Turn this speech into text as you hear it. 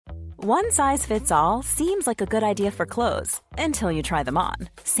One size fits all seems like a good idea for clothes until you try them on.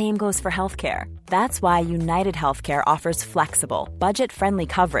 Same goes for healthcare. That's why United Healthcare offers flexible, budget-friendly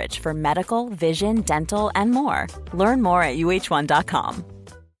coverage for medical, vision, dental, and more. Learn more at uh1.com.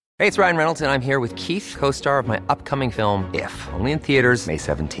 Hey, it's Ryan Reynolds, and I'm here with Keith, co-star of my upcoming film, If, only in theaters May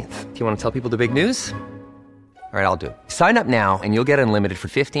 17th. Do you want to tell people the big news? All right, I'll do it. Sign up now and you'll get unlimited for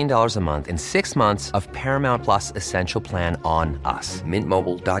 $15 a month and 6 months of Paramount Plus Essential Plan on us.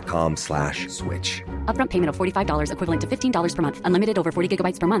 MintMobile.com/switch. Upfront payment of $45 equivalent to $15 per month. Unlimited over 40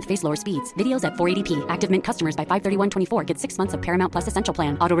 gigabytes per month. Face lower speeds. Videos at 480p. Active Mint customers by 531.24 get 6 months of Paramount Plus Essential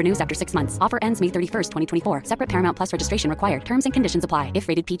Plan. Auto renews after 6 months. Offer ends May 31st, 2024. Separate Paramount Plus registration required. Terms and conditions apply if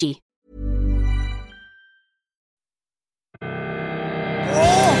rated PG.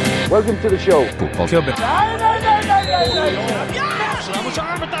 Welcome to the show. Voetbalclub.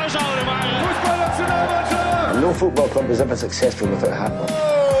 No football club is ever successful without handball.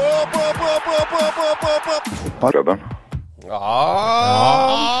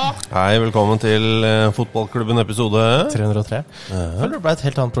 Hei, velkommen til fotballklubben episode 303. Føler det ble et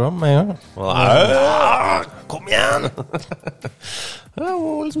helt annet program med en gang. Kom igjen! Jeg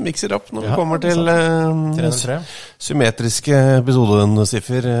må liksom mikse det opp når vi kommer til 303. Symmetriske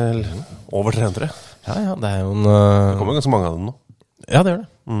episodesiffer over 300. Ja, det er jo en... Det kommer ganske mange av dem nå. Ja, det gjør det.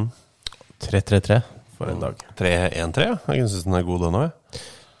 333 for en dag. 313, jeg synes den er god denne.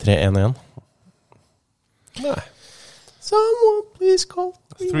 311. Nei. Someone please call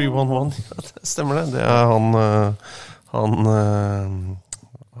 311, ja, det stemmer det. Det er han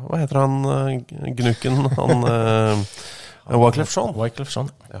hva heter han, gnukken? Han... Wyclef Jean.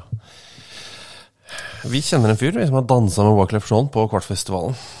 Ja. Vi kjenner en fyr som har danset med Wyclef Jean på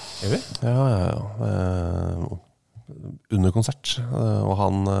Kvartfestivalen. Gjør vi? Ja. Under konsert. Og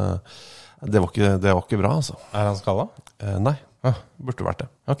han... Det var ikke bra, altså. Er han skala? Nei, burde vært det.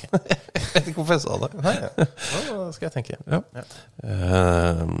 Ok. Jeg vet ikke hvorfor jeg sa det. Nei, Nå skal jeg tenke. Ja.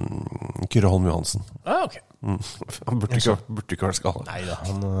 Kyrre Holm Johansen. Ok. Han burde ikke vært skala. Neida,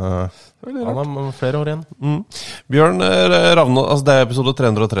 han har flere år igjen. Bjørn Ravnås, altså det er episode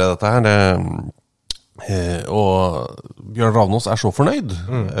 303 dette her, og Bjørn Ravnås er så fornøyd,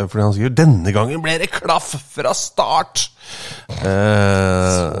 fordi han sier, denne gangen ble det klaff fra start.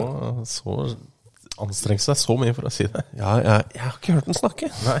 Så anstrengte seg så mye for å si det. Ja, jeg har ikke hørt den snakke.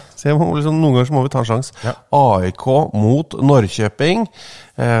 Nei. Så liksom, noen ganger så må vi ta en sjans. Ja. AIK mot Norrköping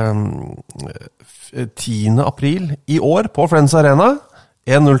 10. april i år på Friends Arena.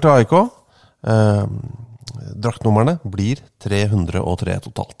 1-0 til AIK. Draktnummerne blir 303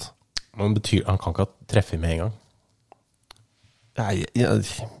 totalt. Men betyr, han kan ikke treffe med en gang. Nei,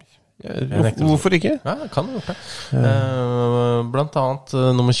 hvorfor ikke? Ja, kan ha gjort det. Blant annet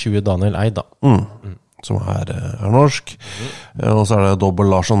nummer 20 Daniel Eid da. Som er norsk. Og så er det dobbel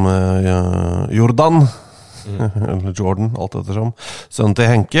Larsson med Jordan. Eller Jordan, alt ettersom. Sønnen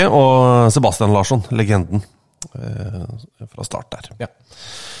til Henke og Sebastian Larsson, legenden fra start der. Ja.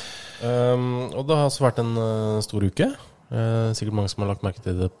 Og det har også vært en stor uke. Sikkert mange som har lagt merke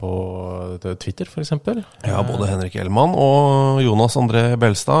til det på Twitter for eksempel. Ja, både Henrik Ellemann og Jonas André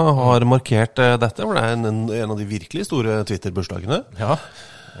Belstad har markert dette, for det er en av de virkelig store Twitter-bursdagene. Ja,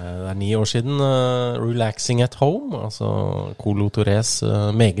 det er 9 år siden Relaxing at Home, altså Colo Torres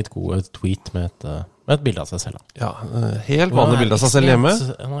meget gode tweet med et bilde av seg selv. Ja, helt vanlig bilde av seg selv hjemme.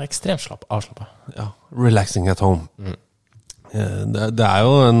 Han er ekstremt avslappet. Ja, Relaxing at Home. Det er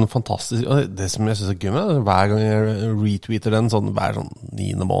jo en fantastisk... Det som jeg synes er gøy med, hver gang jeg retweeter den hver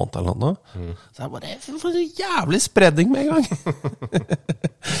 9. måned eller noe, så er det bare for så jævlig spredding med en gang.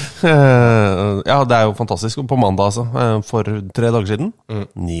 Ja, det er jo fantastisk. På mandag, altså, for 3 dager siden,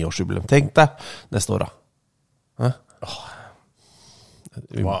 9-årsjubileum. Tenk deg, neste år da.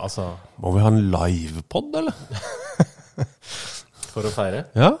 Må vi ha en livepod, eller? For å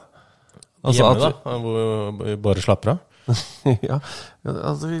feire? Ja. Altså, hjemme da, hvor vi bare slapper av. Ja,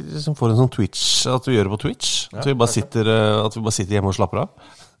 altså vi liksom får en sånn Twitch, at vi gjør det på Twitch, at vi bare sitter hjemme og slapper av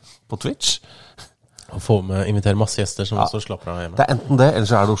på Twitch. Og invitere masse gjester som også slapper av hjemme. Det er enten det, eller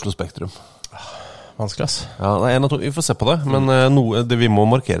så er det Oslo Spektrum. Vanskelig, ass. Ja, det er en av to, vi får se på det, men vi må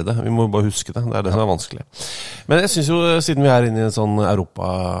markere det, vi må bare huske det, det er det som er vanskelig. Men jeg synes jo, siden vi er inne i en sånn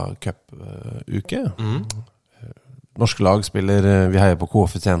Europacup-uke, norske lag spiller, vi heier på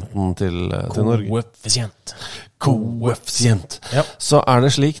koeffisienten til Norge. Koeffisient. Ja. Så er det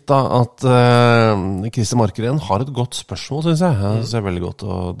slik da at Christer Markeren har et godt spørsmål, synes jeg. Jeg synes det er veldig godt,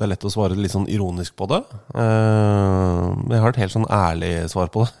 og det er lett å svare litt sånn ironisk på det. Men jeg har et helt sånn ærlig svar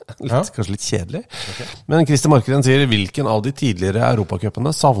på det. Kanskje litt kjedelig. Okay. Men Christer Markeren sier, hvilken av de tidligere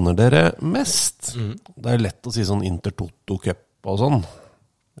Europacupene savner dere mest? Det er lett å si sånn Intertoto Cup og sånn.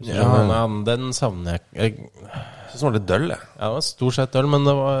 Ja, men den savner jeg. Jeg synes det var litt døll, jeg. Ja, det var stort sett døll, men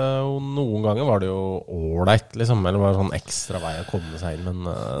det var jo, noen ganger var det jo ålreit, liksom. Eller var det sånn ekstra vei å komme seg inn, men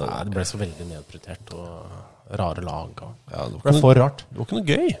det ble så veldig nedprioritert og rare lag. Og Ja, det ble for rart. Det var ikke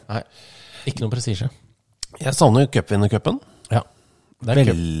noe gøy. Nei, ikke noe prestisje. Jeg savner cupvinnercupen. Ja, det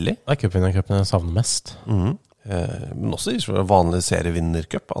er Veldig. Det er cupvinnercupen jeg savner mest. Men også i vanlig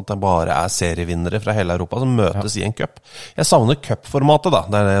serievinnercup. At det bare er serievinnere fra hele Europa som møtes i en cup. Jeg savner cupformatet, da.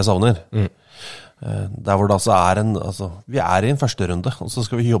 Det er det jeg savner. Der hvor det altså er vi er i en første runde, og så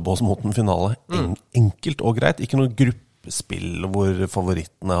skal vi jobbe oss mot en finale. Enkelt og greit. Ikke noe gruppespill hvor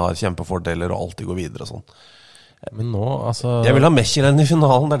favorittene har kjempefordeler og alltid går videre og sånn. Men nå, altså... Jeg vil ha Mechelen i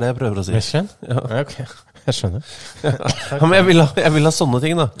finalen, det er det jeg prøver å si. Mechelen? Ja, ok. Jeg skjønner. Ja, men jeg vil ha sånne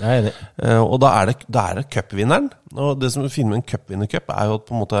ting, da. Jeg er enig. Og da er det cupvinneren. Og det som er fint med en cupvinnercup er jo at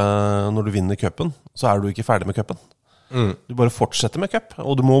på en måte, når du vinner cupen, så er du ikke ferdig med cupen. Du bare fortsetter med cup,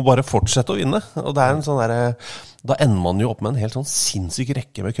 og du må bare fortsette å vinne. Og det er en sånn der, da ender man jo opp med en helt sånn sinnssyk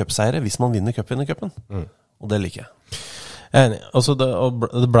rekke med cupseiere hvis man vinner cupvinnercupen. Og det liker jeg. Jeg er enig. Altså,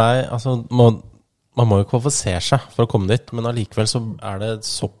 det ble, altså, man må jo kvalifisere seg for å komme dit, men allikevel så er det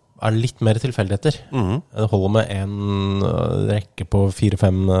litt mer tilfeldigheter. Det holder med en rekke på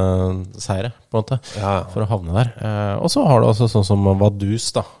 4-5 seire, på en måte, for å havne der. Og så har du også sånn som Vaduz,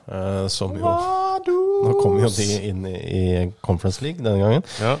 da, som jo... Nå kommer jo de inn i Conference League denne gangen.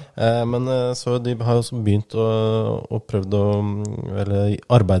 Ja. Men så de har jo også begynt å prøvd å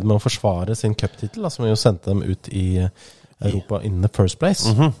arbeide med å forsvare sin cuptitel, som jo sendte dem ut i Europa in the first place.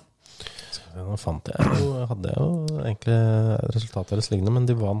 Nå hadde jeg jo egentlig resultatet deres liggende, men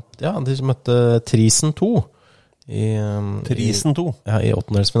de vant, de møtte Trisen 2 Trisen 2? Ja, i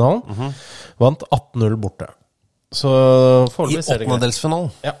åttendelsfinalen. Vant 18-0 borte. Så I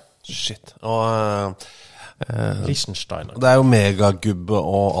åttendelsfinalen? Ja. Shit. Og Liechtenstein. det er jo megagubbe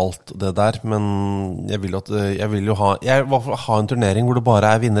og alt det der, men jeg vil jo ha en turnering hvor det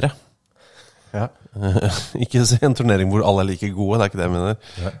bare er vinnere. Ja. Ikke en turnering hvor alle er like gode, det er ikke det jeg mener,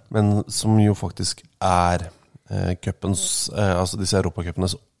 men som jo faktisk er cupens, altså disse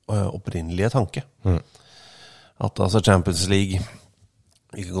europacupenes opprinnelige tanke. At altså Champions League,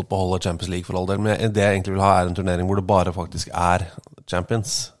 ikke godt beholde Champions League for all del, men det jeg egentlig vil ha er en turnering hvor det bare faktisk er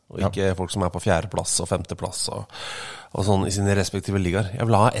champions, og ikke folk som er på 4. plass og 5. plass og sånn i sine respektive ligaer. Jeg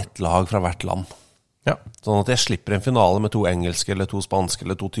vil ha ett lag fra hvert land. Ja. Sånn at jeg slipper en finale med 2 engelske, eller 2 spanske,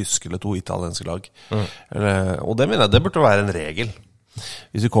 eller 2 tyske, eller 2 italienske lag. Og det mener jeg, det burde være en regel.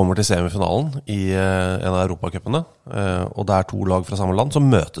 Hvis vi kommer til semifinalen i en av europacupene, og det er 2 lag fra samme land, så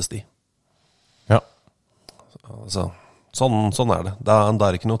møtes de. Ja. Altså, sånn er det. Da er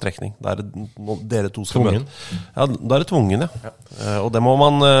det ikke noe trekning. Da er det dere 2 skal tvungen. møte. Ja, da er det tvungen, ja. Og det må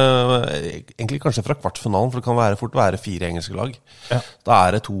man egentlig kanskje fra kvartfinalen, for det kan fort være 4 engelske lag. Ja. Da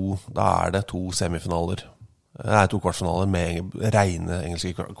er det 2 semifinaler. Det er 2 kvartfinaler med rene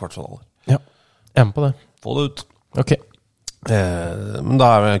engelske kvartfinaler. Ja, jeg er med på det. Få det ut. Ok. Men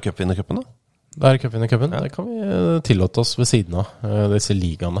da er det cupvinnercupen, da? Da er det cupvinnercupen. Det kan vi tillate oss ved siden av disse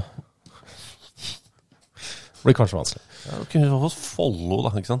ligaene. Det blir kanskje vanskelig. Ja, det kunne vært Follo,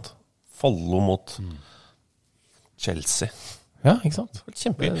 da, ikke sant? Follo mot Chelsea. Ja, ikke sant?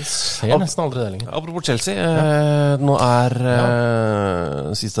 Kjempegøy. Jeg ser nesten aldri det lenger. Apropos Chelsea, nå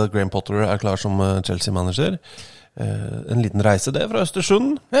sist at Graham Potter er klar som Chelsea-manager. En liten reise det fra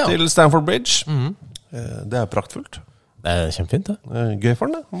Østersund til Stamford Bridge. Det er praktfullt. Det er kjempefint, det. Gøy for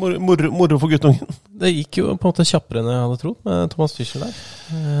den, det. Moro for guttungen. Det gikk jo på en måte kjappere enn jeg hadde trodd med Thomas Fischer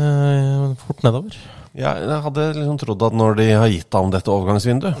der. Fort nedover. Ja, jeg hadde liksom trodd at når de har gitt ham dette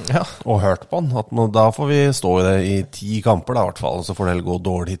overgangsvinduet, og hørt på han, at da får vi stå i det i 10 kamper, da, i hvert fall. Så får det heller gå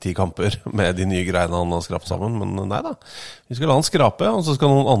dårlig i 10 kamper med de nye greiene han har skrapt sammen. Men nei da, vi skal la han skrape, og så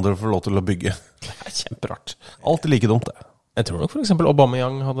skal noen andre få lov til å bygge. Det er kjemperart. Alltid like dumt, det. Jeg tror nok for eksempel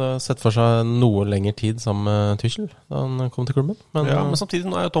Aubameyang hadde sett for seg noe lengre tid sammen med Tuchel da han kom til klubben. Men samtidig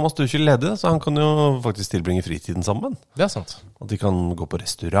nå er jo Thomas Tuchel ledig, så han kan jo faktisk tilbringe fritiden sammen. Det er sant. Og de kan gå på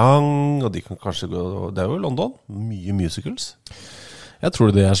restaurant, og de kan kanskje gå... Det er jo London. Mye musicals. Jeg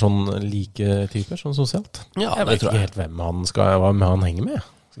tror de er sånn like typer, sånn sosialt. Ja, jeg vet ikke helt hvem han henger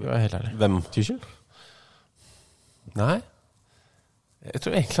med. Skal vi være helt ærlig. Hvem? Tuchel? Nei. Jeg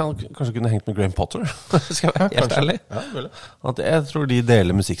tror egentlig han kanskje kunne hengt med Graham Potter. Skal jeg være helt ærlig. Ja, mulig. Jeg tror de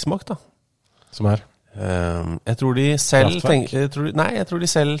deler musikksmak, da. Som er? Jeg tror de selv Kraftverk? Jeg tror de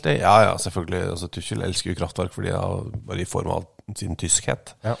selv Ja, selvfølgelig. Altså, Tuchel elsker jo Kraftverk fordi bare i form av sin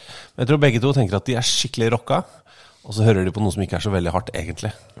tyskhet. Ja. Men jeg tror begge to tenker at de er skikkelig rocka, og så hører de på noe som ikke er så veldig hardt,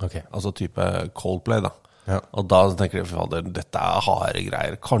 egentlig. Okay. Altså type Coldplay, da. Ja. Og da tenker de, fader, dette er harde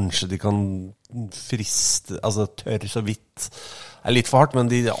greier. Kanskje de kan friste, altså tørre så vidt er litt for hardt, men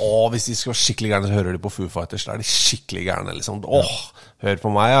hvis de skal være skikkelig gærne, så hører de på Foo Fighters. Da er de skikkelig gærne, liksom. Hør på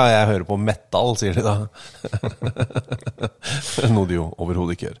meg, ja, jeg hører på metal, sier de da. Noe de jo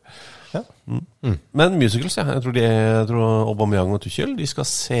overhodet ikke gjør. Ja. Men musicals, ja. Jeg tror Aubameyang og Tuchel, de skal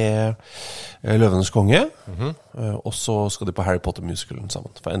se Løvenes konge, og så skal de på Harry Potter-musicalen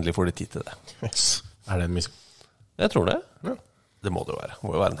sammen. For endelig får de tid til det. Yes. Er det en musical? Jeg tror det. Ja. Det må det jo være. Det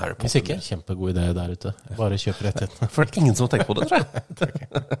må jo være en Harry Potter. Hvis ikke, kjempegod idé der ute. Bare kjøp rettigheten. For det er ingen som har tenkt på det, tror jeg.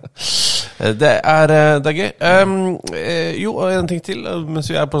 Det er gøy. Jo, en ting til, mens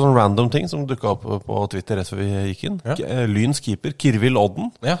vi er på sånn random ting som dukket opp på Twitter rett før vi gikk inn. Ja. Lyns keeper, Kirvil Odden,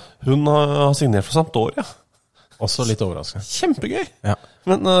 hun har signert for Sampdoria. Også litt overraskende. Kjempegøy. Ja.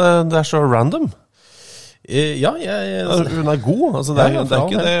 Men det er så random. Ja, hun er god, altså det er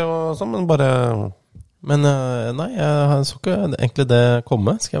ikke det, og sånn, men bare... Men nei, jeg så ikke egentlig det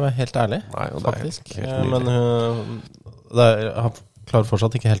komme, skal jeg være helt ærlig. Nei, faktisk. Men jeg klarer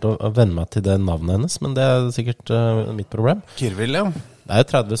fortsatt ikke helt å venne meg til det navnet hennes, men det er sikkert mitt problem. Kirvil, ja. Det er jo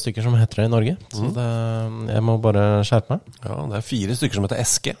 30 stykker som heter det i Norge, så jeg må bare skjerpe meg. Ja, det er 4 stykker som heter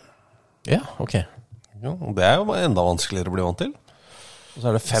Eske. Ja, ok. Ja, og det er jo enda vanskeligere å bli vant til. Og så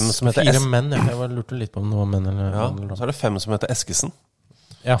er det 5 som heter 4 menn, jeg lurte litt på om det var menn eller... Ja, så er det 5 som heter Eskesen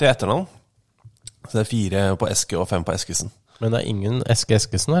til etternavn. Så det er 4 på Eske og 5 på Eskesen. Men det er ingen Eske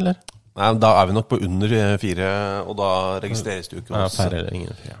Eskesen, eller? Nei, da er vi nok på under 4, og da registreres det jo ikke. Ja, færre eller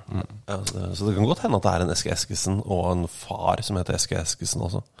ingen 4. Ja, så det kan godt hende at det er en Eske Eskesen og en far som heter Eske Eskesen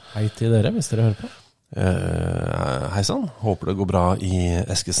også. Hei til dere, hvis dere hører på. Hei sann, håper det går bra i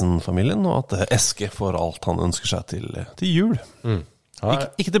Eskesen-familien, og at Eske får alt han ønsker seg til jul.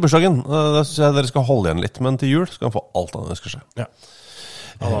 Ikke til bursdagen, da synes jeg dere skal holde igjen litt, men til jul skal han få alt han ønsker seg. Ja.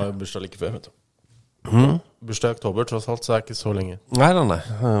 Han har jo bursdag like før, vet du. Bursdag i oktober, tross alt, så er det ikke så lenge. Nei,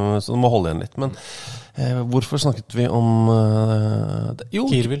 så du må holde igjen litt. Men hvorfor snakket vi om Jo,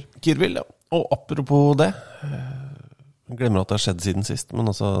 Kirvil, ja. Og apropos det, jeg glemmer at det har skjedd siden sist,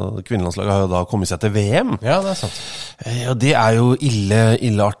 men altså, kvinnelandslaget har jo da kommet seg til VM. Ja, det er sant. Og det er jo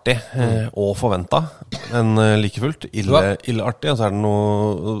ille artig, og forventet, men like fullt ille artig. Og så er det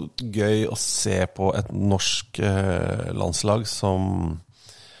noe gøy å se på et norsk landslag som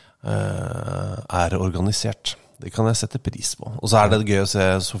er organisert. Det kan jeg sette pris på. Og så er det gøy å se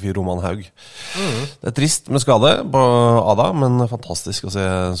Sofie Roman Haug. Det er trist med skade på Ada, men fantastisk å se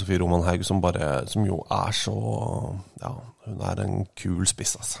Sofie Roman Haug som jo er så... Ja, hun er en kul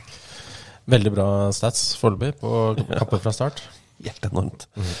spiss, altså. Veldig bra stats foreløpig på kampen fra start. Helt enormt.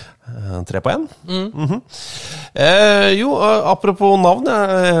 3 på 1. Jo, apropos navn,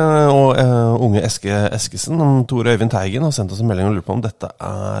 og unge Eskesen, Tore Øyvind Teigen har sendt oss en melding og lurer på om dette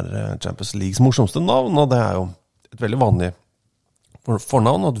er Champions Leagues morsomste navn, og det er jo et veldig vanlig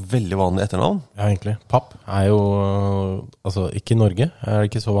fornavn og et veldig vanlig etternavn. Ja, egentlig. Papp er jo, altså ikke i Norge, er det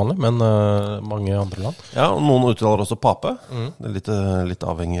ikke så vanlig, men mange andre land. Ja, og noen uttaler også Pape. Det er litt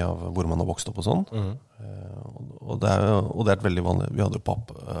avhengig av hvor man har vokst opp og sånn. Og det er et veldig vanlig. Vi hadde jo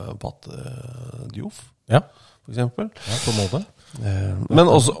Pat Diouf, for eksempel. Ja, på en måte. Men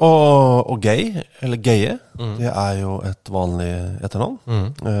også, og Gay, eller Geie, det er jo et vanlig etternavn.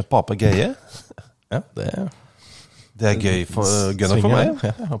 Pape Geie. Ja, det er gøy for meg.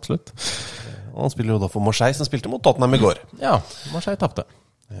 Ja, absolutt. Og han spiller jo da for Marseille, som spilte mot Tottenham i går. Ja, Marseille tappte.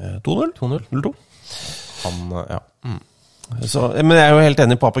 2-0. 0-2. Han, ja. Men jeg er jo helt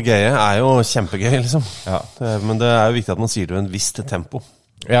enig, Pape Geie er jo kjempegøy, liksom. Ja. Men det er jo viktig at man sier det med en viss tempo.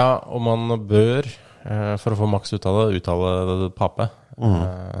 Ja, og man bør, for å få maks uttale Pape.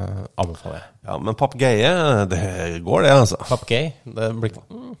 Anbefaler jeg. Ja, men Pape Geie, det går det, altså. Pape Geie, det blir...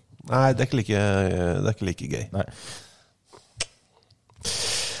 Nei, det er ikke like gøy. Nei.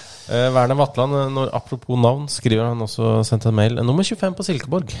 Werner Vatland, apropos navn, skriver han også, sendt en mail. Nummer 25 på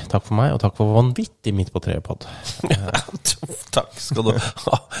Silkeborg. Takk for meg, og takk for vanvittig midt på treet-podd. Takk skal du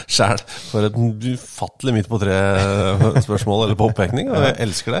ha selv for et ufattelig midt på tre-spørsmål eller på oppvekning, og jeg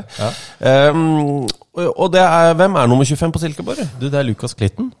elsker det. Ja. Og det er, hvem er nummer 25 på Silkeborg? Du, det er Lukas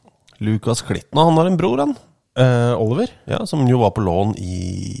Klitten. Lukas Klitten, og han har en bror, han. Oliver? Ja, som jo var på lån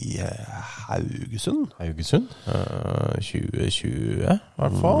i Haugesund. 2020, i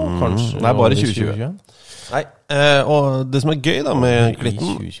hvert fall. Kanskje. Nei, bare 2020. Nei, og det som er gøy da med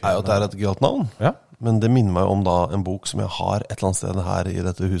Klitten, er jo at det er et gøyalt navn. Ja. Men det minner meg om da en bok som jeg har et eller annet sted her i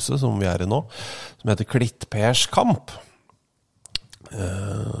dette huset, som vi er i nå, som heter Klittpers kamp.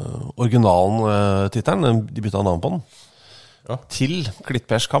 Originalen, titelen, de bytta navn på den. Ja. Til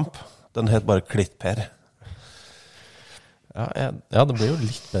Klittpers kamp. Den het bare Klittper. Ja, det blir jo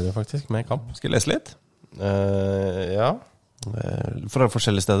litt bedre faktisk med kamp. Skal jeg lese litt? Ja. Fra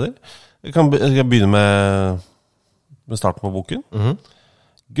forskjellige steder. Jeg kan begynne med med starten på boken.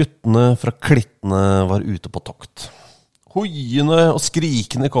 Guttene fra klittene var ute på tokt. Hoiende og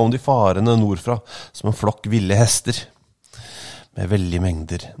skrikende kom de farende nordfra som en flokk ville hester, med veldige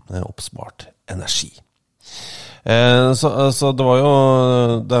mengder oppspart energi. Så det var jo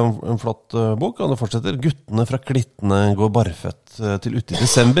det er en flott bok, og det fortsetter. Guttene fra klittene går barføtt til ute i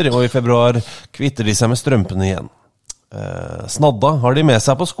desember, og i februar kvitter de seg med strømpene igjen. Snadda har de med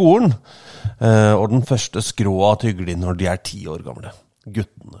seg på skolen, og den første skråa tygger de når de er 10 år gamle.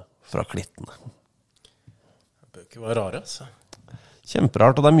 Guttene fra klittene. Bøker var rare, altså.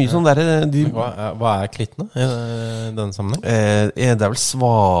 Kjemperart, og det er mye sånn der Hva er klittene i denne sammenheng? det er vel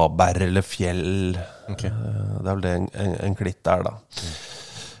svaberg eller fjell. Okay. Det er vel det en klitt er da.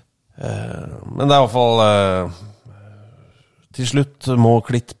 Men det er i hvert fall til slutt må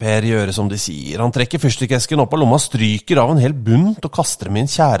Klitt Per gjøre som de sier. Han trekker fyrstikesken opp av lomma, stryker av en hel bunt og kaster dem i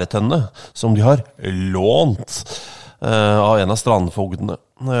en tjæretønne som de har lånt av en av strandfogdene.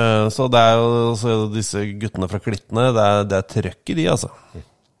 Så det er jo så disse guttene fra klittene, det er trøkk i de, altså.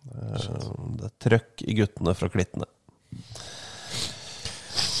 Det er trøkk i guttene fra klittene.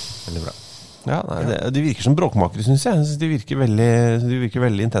 Veldig bra. Ja, nei, de virker som bråkmakere, synes jeg. Jeg synes de virker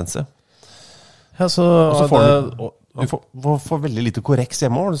veldig intense. Ja, så du får veldig lite korreks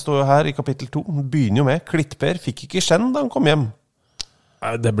hjemme. Det står jo her i kapittel 2. Det begynner jo med Klitt-Per fikk ikke skjenn da han kom hjem.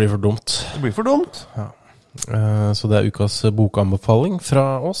 Nei, det blir for dumt. Det blir for dumt. Ja. Så det er ukas bokanbefaling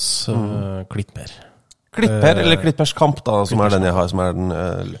fra oss. Klitt-Per. Klitt-Per, eller Klitt-Pers kamp da, som er den jeg har, som er den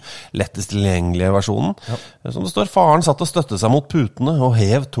lettest tilgjengelige versjonen. Ja. Som det står, faren satt og støtte seg mot putene og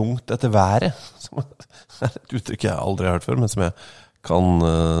hev tungt etter været. Som er et uttrykk jeg aldri har hørt før, men som jeg kan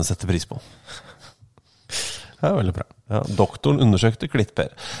sette pris på. Ja, veldig bra. Ja, doktoren undersøkte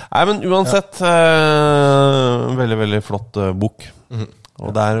Klitt-Per. Nei, men uansett, veldig, veldig flott bok.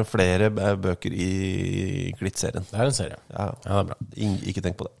 Og det er flere bøker i Klitt-serien. Det er en serie. Ja, det er bra. Ikke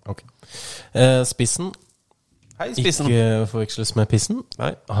tenk på det. Ok. Spissen. Hei, Spissen. Ikke forveksles med Pissen.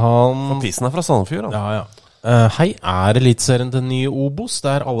 Nei, for Pissen er fra Sandefjord. Ja. Hei, er Eliteserien den nye Obos,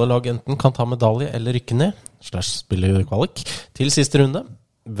 der alle lag enten kan ta medalje eller rykke ned, / spille kvalik, til siste runde.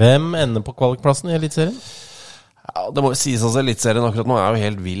 Hvem ender på kvalikplassen i Eliteserien? Ja, det må jo sies altså, Eliteserien akkurat nå er jo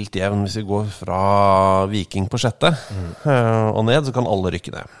helt vilt jevn. Hvis vi går fra Viking på 6. Og ned, så kan alle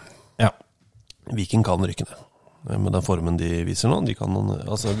rykke ned. Ja. Viking kan rykke ned. Med den formen de viser nå.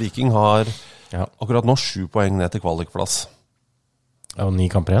 Viking har akkurat nå 7 poeng ned til kvalikplass. Og 9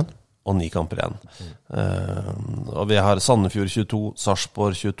 kamper igjen. Og vi har Sandefjord 22,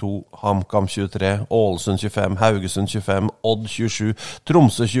 Sarpsborg 22, HamKam 23, Ålesund 25, Haugesund 25, Odd 27,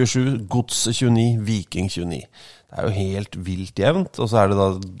 Tromsø 27, Godset 29, Viking 29. Det er jo helt vilt jevnt. Og så er det da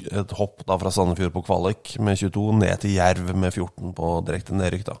et hopp da fra Sandefjord på kvalik med 22, ned til Jerv med 14 på direkte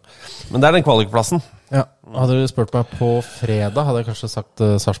nedrykk da. Men det er den kvalikplassen. Ja, hadde du spurt meg på fredag, hadde jeg kanskje sagt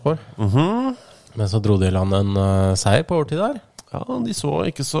Sarpsborg. Men så dro de i land en seier på overtid der. Ja, de så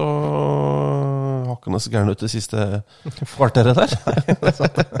ikke så hakkende så gærne ut det siste kvarteret der.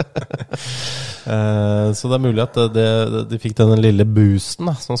 Så det er mulig at de fikk den lille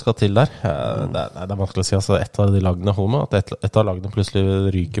boosten da, som skal til der. Det er vanskelig å si, altså et av de lagene holder med, at et av lagene plutselig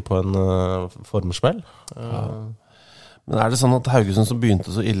ryker på en formsmell. Men er det sånn at Haugesund som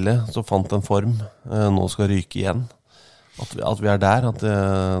begynte så ille, så fant en form, nå skal ryke igjen? At vi er der, at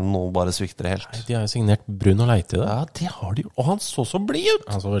nå bare svikter det helt. Nei, de har jo signert Bruno Leite i det. Ja, det har de jo. Og han så blid ut.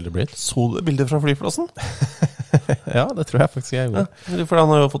 Han så veldig blid ut. Så du bilder fra flyplassen? Ja, det tror jeg faktisk jeg gjorde. Ja, for han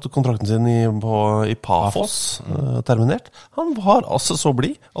har jo fått kontrakten sin i Pafos terminert. Han var altså så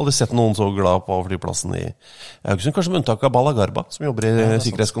blid. Aldri sett noen så glad på flyplassen i Haugesund. Kanskje med unntak av Balagarba, som jobber i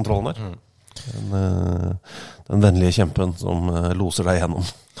sikkerhetskontrollen her. Den vennlige kjempen som loser deg gjennom.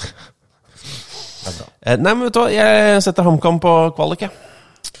 Nei, men vet du hva, jeg setter HamKam på kvalik.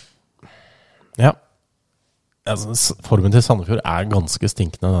 Ja, altså, formen til Sandefjord er ganske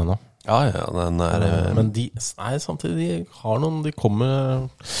stinkende den nå. Ja, den er men samtidig de har noen, de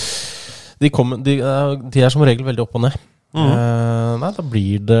er som regel veldig opp og ned. Nei, da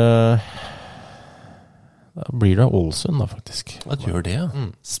blir det Ålesund da, faktisk. Ja, det gjør det, ja.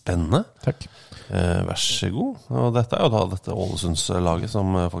 Spennende. Takk. Vær så god. Og dette er jo da dette Ålesundslaget som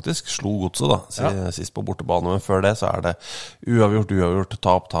faktisk slo Godset da, sist på bortebane. Men før det så er det uavgjort,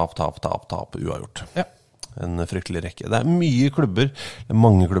 tap, uavgjort. Ja. En fryktelig rekke. Det er mye klubber, det er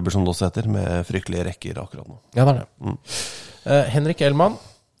mange klubber som det også heter, med fryktelige rekker akkurat nå. Ja, det er det. Henrik Elman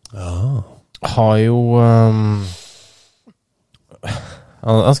har jo...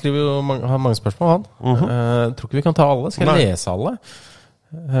 han skriver jo har mange spørsmål, han. Jeg tror ikke vi kan ta alle. Skal jeg lese alle?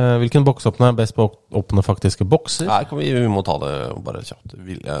 Hvilken boksåpner er best på å åpne faktiske bokser? Nei, vi må ta det bare kjapt.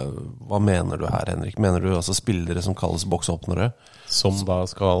 Hva mener du her, Henrik? Mener du altså spillere som kalles boksåpnere? Som da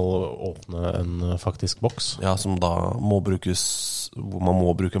skal åpne en faktisk boks? Ja, som da må brukes, hvor man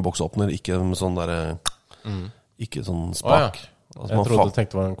må bruke en boksåpner, ikke med sånn der, ikke sånn spak. Altså, jeg trodde du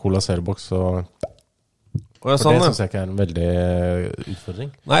tenkte det var en Cola Zero-boks, så... For sånn, det synes jeg ikke er en veldig utfordring.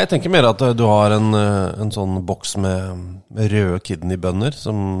 Nei, jeg tenker mer at du har en sånn boks med røde kidneybønner,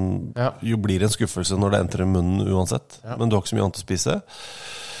 som jo blir en skuffelse når det entrer munnen uansett. Men du har ikke så mye annet å spise.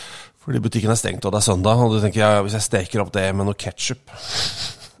 Fordi butikken er stengt, og det er søndag, og du tenker, hvis jeg steker opp det med noe ketchup,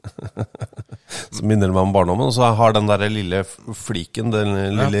 så minner det meg om barndommen. Og så har den der lille fliken, den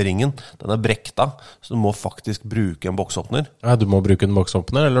lille ringen, den er brekt av, så du må faktisk bruke en boksåpner. Ja, du må bruke en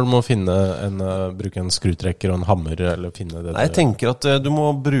boksåpner, eller du må bruke en skrutrekker og en hammer, eller finne det. Nei, jeg tenker at du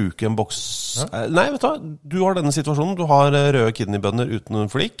må bruke en boks... Nei, vet du hva, du har denne situasjonen, du har røde kidneybønner uten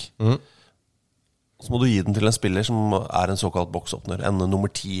en flik, så må du gi den til en spiller som er en såkalt boksåpner, en nummer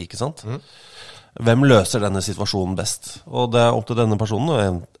 10, ikke sant? Hvem løser denne situasjonen best? Og det er opp til denne personen å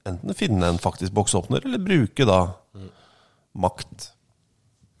enten finne en faktisk boksåpner, eller bruke da makt.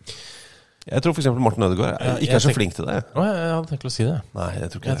 Jeg tror for eksempel Martin Ødegaard ikke er så flink til det. Jeg hadde tenkt å si det. Nei,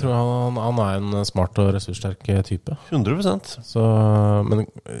 jeg tror ikke jeg tror han er en smart og ressurssterk type. 100%. Så, men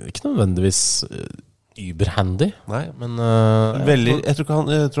ikke nødvendigvis überhandy. Nei, men jeg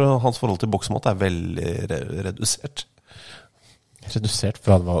tror hans forhold til boksmat er veldig redusert. Redusert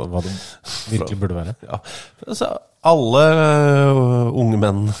fra hva det virkelig burde være. Ja, altså, alle unge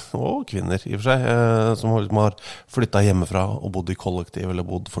menn og kvinner i og for seg som har flyttet hjemmefra og bodd i kollektiv eller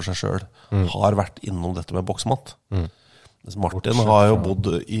bodd for seg selv, har vært innom dette med boksmat. Martin har jo bodd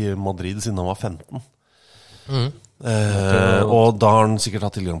i Madrid siden han var 15. Og da har han sikkert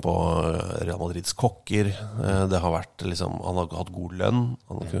hatt tilgang på Real Madrids kokker. Det har vært liksom, han har hatt god lønn,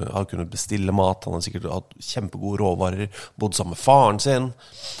 han har kunnet bestille mat, han har sikkert hatt kjempegode råvarer, bodd sammen med faren sin.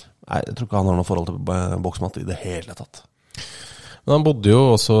 Nei, jeg tror ikke han har noe forhold til boksmat i det hele tatt. Men han bodde jo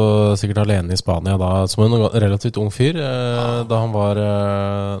også sikkert alene i Spania da, som en relativt ung fyr. Da han var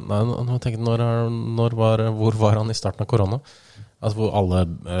hvor var han i starten av korona? Altså hvor alle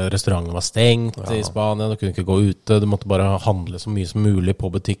restauranter var stengt i Spania, du kunne ikke gå ute, du måtte bare handle så mye som mulig på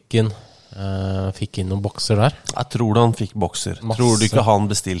butikken. Fikk inn noen bokser der. Jeg tror han fikk bokser. Masse. Tror du ikke han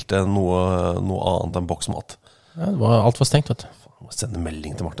bestilte noe annet enn boksmat? Ja, alt var stengt, vet du. Jeg må sende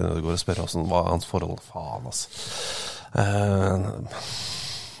melding til Martin Ødegaard og spørre hvordan var hans forhold. Faen, altså.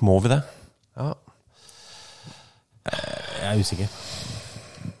 Må vi det? Ja. Jeg er usikker.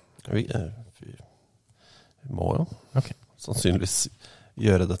 Vi må jo. Ok. Sannsynligvis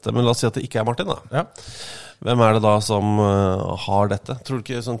gjøre dette. Men la oss si at det ikke er Martin da. Ja. Hvem er det da som har dette? Tror du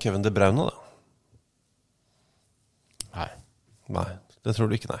ikke sånn Kevin De Bruyne da? Nei, det tror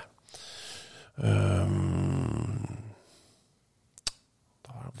du ikke, nei.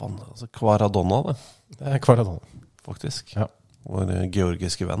 Altså Kvaradonna det. Det er Kvaradonna. Faktisk. Ja. Vår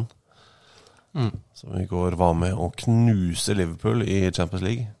georgiske venn. Som i går var med å knuse Liverpool i Champions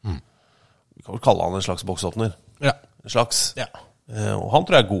League. Vi kan vel kalle han en slags boksåpner. Ja. En slags. Ja. Og han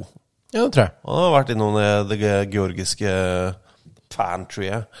tror jeg er god. Ja, det tror jeg. Han har vært innom det georgiske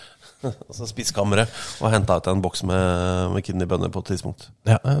pantryet, altså spiskammeret, og hentet ut en boks med kidneybønner på et tidspunkt.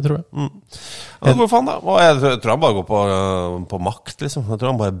 Ja, jeg tror det. Hvor faen da? Jeg tror han bare går på makt, liksom. Jeg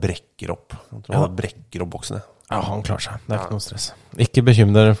tror han bare brekker opp. Han brekker opp boksen, Ja, han klarer seg. Det er ikke noe stress. Ikke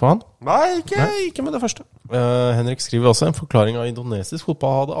bekymre dere for han? Nei, ikke med det første. Henrik skriver også en forklaring av indonesisk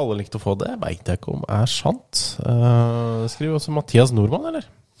fotball. Hadde alle likt å få det? Vet jeg ikke om er sant. Skriver også Mathias Nordmann, eller?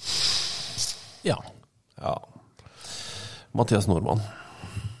 Ja. Mathias Nordmann.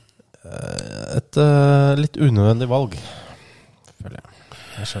 Et litt unødvendig valg, føler jeg.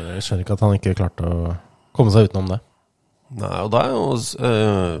 Jeg skjønner ikke at han ikke klarte å komme seg utenom det. Nei, og det er jo...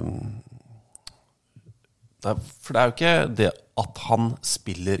 for det er jo ikke det at han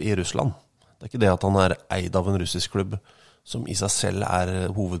spiller i Russland. Det er ikke det at han er eid av en russisk klubb som i seg selv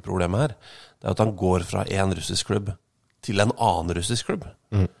er hovedproblemet her. Det er at han går fra en russisk klubb til en annen russisk klubb.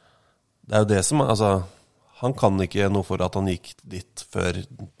 Det er jo det som altså, han kan ikke noe for at han gikk dit før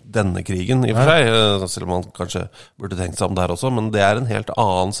denne krigen i og for seg, selv om han kanskje burde tenkt seg om der også, men det er en helt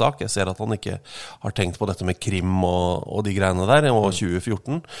annen sak. Jeg ser at han ikke har tenkt på dette med Krim og de greiene der, og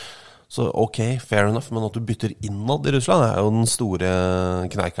 2014. Så ok, fair enough, men at du bytter innad i Russland er jo den store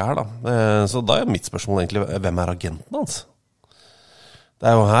kneika her da. Så da er mitt spørsmål egentlig, hvem er agenten hans? Det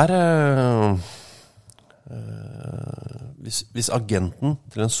er jo her... Hvis agenten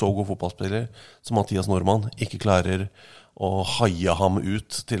til en så god fotballspiller som Mathias Nordmann ikke klarer å haie ham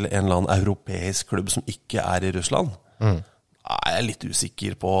ut til en eller annen europeisk klubb som ikke er i Russland, Jeg er litt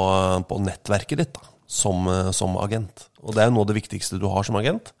usikker på nettverket ditt da, som agent. Og det er noe av det viktigste du har som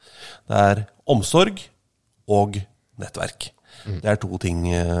agent. Det er omsorg og nettverk. Det er 2 ting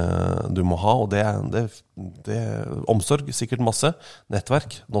du må ha, og det er omsorg, sikkert masse.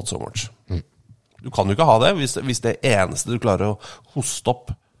 Nettverk, not so much. Du kan jo ikke ha det hvis det eneste du klarer å hoste opp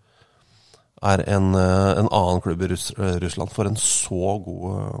er en annen klubb i Russland for en så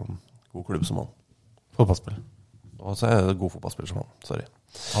god klubb som han. Fotballspiller. Og så er det god fotballspiller som han, sorry.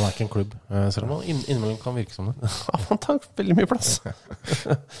 Han er ikke en klubb, selv om han innimellom kan virke som det. Han tar veldig mye plass.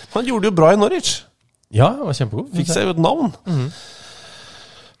 Han gjorde det jo bra i Norwich. Ja, han var kjempegod. Fikk seg jo et navn.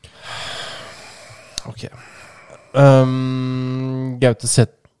 Ok. Gaute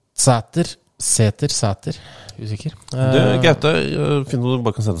Sæter. Usikker. Gaute, finner du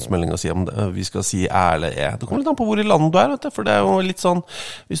bare kan sende oss melding og si om vi skal si æ eller e. Det kommer litt an på hvor i landet du er, vet du. For det er jo litt sånn,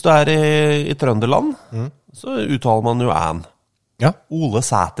 hvis du er i Trøndelag, så uttaler man jo æn. Ja. Ole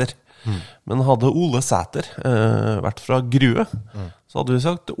Sæter. Men hadde Ole Sæter vært fra Grue, så hadde vi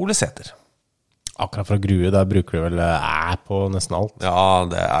sagt Ole Sæter. Akkurat fra Grue, der bruker du vel æ på nesten alt. Ja,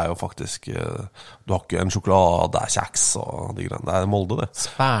 det er jo faktisk du har ikke en sjokoladekjeks og de greiene. Det er Molde, det.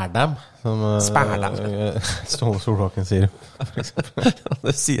 Spærdam, som Ståle Solbakken sier.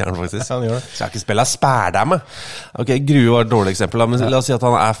 Det sier han faktisk. Ja, han gjør det. Skal ikke spille spærdam. Ok, Grue var et dårlig eksempel, men la oss si at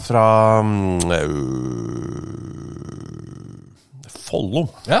han er fra Follo.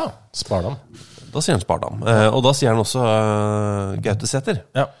 Ja, Spardam. Da sier han Spardam. Og da sier han også Gaute Sæter.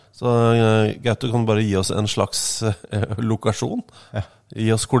 Ja. Så Gaute kan bare gi oss en slags lokasjon. Ja.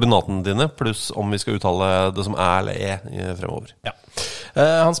 Gi oss koordinatene dine, pluss om vi skal uttale det som eller fremover. Ja.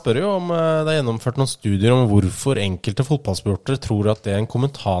 Han spør jo om det er gjennomført noen studier om hvorfor enkelte fotballsportere tror at det en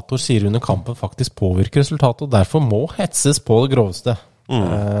kommentator sier under kampen faktisk påvirker resultatet, og derfor må hetses på det groveste.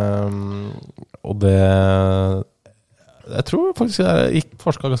 Og det... Jeg tror faktisk jeg gikk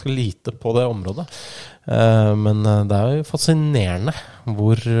forsket ganske lite på det området. Men det er jo fascinerende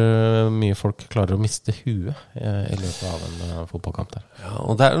hvor mye folk klarer å miste huet i løpet av en fotballkamp der. Ja,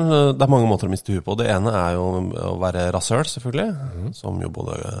 og det er mange måter å miste huet på. Det ene er jo å være rasøl, selvfølgelig, som jo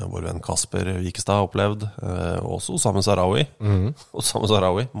både vår venn Kasper Wikestad har opplevd, og også Osama Sahraoui. Osama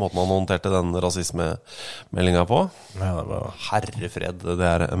Sahraoui, måten han håndterte den rasismemeldingen på. Ja, det var... Herrefred, det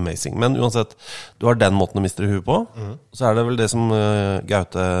er amazing. Men uansett, du har den måten å miste huet på, så er det vel det som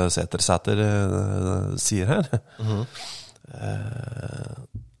Gaute Sæter sier her.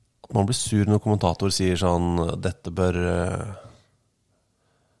 At man blir sur når kommentator sier sånn, dette bør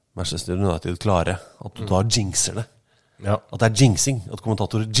Manchester United klare, at du da jinxer det. Ja. At det er jinxing, at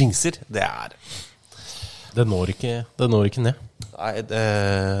kommentatorer jinxer, det når ikke ned. Nei, det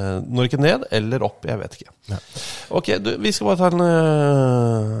når ikke ned eller opp, jeg vet ikke. Ja. Ok, vi skal bare ta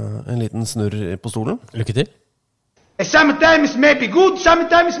en liten snurr på stolen. Lykke til. Sometimes may be good,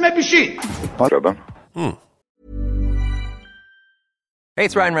 sometimes may be shit. Hey,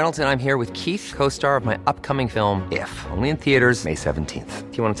 it's Ryan Reynolds, and I'm here with Keith, co-star of my upcoming film, If, only in theaters May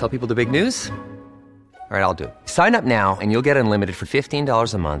 17th. Do you want to tell people the big news? All right, I'll do it. Sign up now and you'll get unlimited for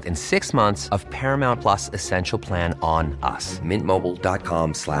 $15 a month and 6 months of Paramount Plus Essential Plan on us.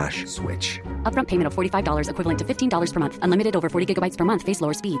 MintMobile.com/switch. Upfront payment of $45 equivalent to $15 per month. Unlimited over 40 gigabytes per month. Face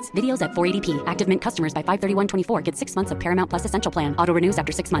lower speeds. Videos at 480p. Active Mint customers by 531.24 get 6 months of Paramount Plus Essential Plan. Auto renews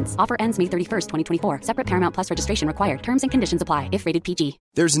after 6 months. Offer ends May 31st, 2024. Separate Paramount Plus registration required. Terms and conditions apply if rated PG.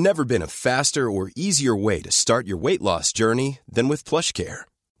 There's never been a faster or easier way to start your weight loss journey than with PlushCare.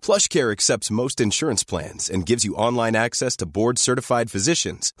 PlushCare accepts most insurance plans and gives you online access to board-certified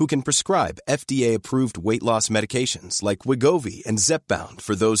physicians who can prescribe FDA-approved weight loss medications like Wegovy and Zepbound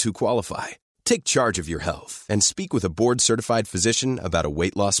for those who qualify. Take charge of your health and speak with a board-certified physician about a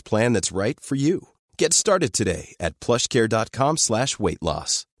weight loss plan that's right for you. Get started today at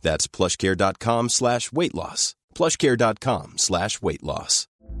plushcare.com/weight-loss. That's plushcare.com/weight-loss. plushcare.com/weight-loss.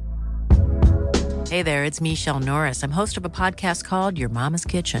 Hey there, it's Michelle Norris. I'm host of a podcast called Your Mama's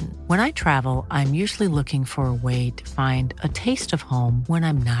Kitchen. When I travel, I'm usually looking for a way to find a taste of home when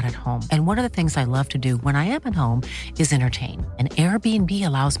I'm not at home. And one of the things I love to do when I am at home is entertain. And Airbnb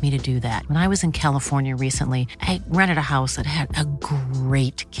allows me to do that. When I was in California recently, I rented a house that had a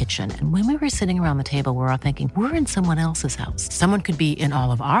great kitchen. And when we were sitting around the table, we're all thinking, we're in someone else's house. Someone could be in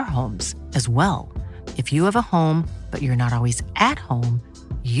all of our homes as well. If you have a home, but you're not always at home,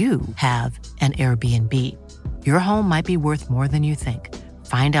 you have an Airbnb. Your home might be worth more than you think.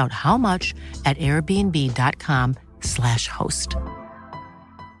 Find out how much at airbnb.com/host.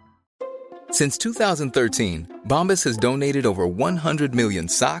 Since 2013, Bombas has donated over 100 million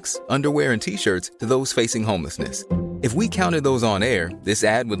socks, underwear, and T-shirts to those facing homelessness. If we counted those on air, this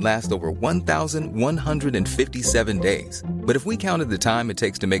ad would last over 1,157 days. But if we counted the time it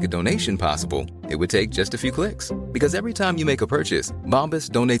takes to make a donation possible, it would take just a few clicks. Because every time you make a purchase, Bombas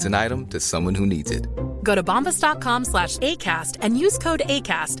donates an item to someone who needs it. Go to bombas.com/ACAST and use code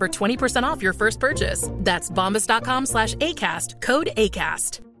ACAST for 20% off your first purchase. That's bombas.com/ACAST, code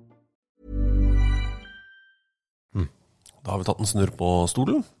ACAST. Da har vi tatt en snurr på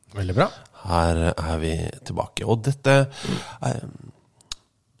stolen. Veldig bra. Her vi tilbake. Og dette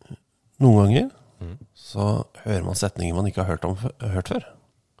noen ganger så hører man setninger man ikke har hørt før.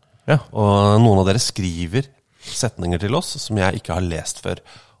 Ja. Og noen av dere skriver setninger til oss som jeg ikke har lest før,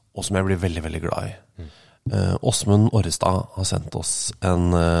 og som jeg blir veldig, veldig glad i. Åsmund Orrestad har sendt oss en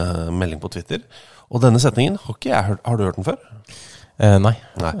melding på Twitter, og denne setningen har ikke jeg hørt. Har du hørt den før? Nei.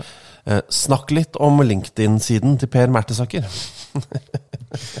 Snakk litt om LinkedIn-siden til Per Mertesaker.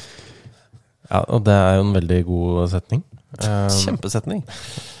 Ja, og det jo en veldig god setning. Kjempesetning.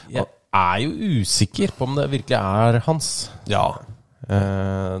 Jeg jo usikker på om det virkelig hans. Ja.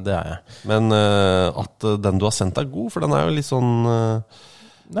 Det jeg. Men at den du har sendt god, for den jo litt sånn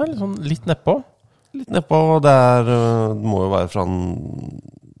det litt sånn litt nedpå. Litt nedpå, det må jo være fra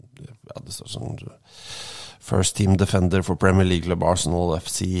det står sånn First team defender for Premier League Club Arsenal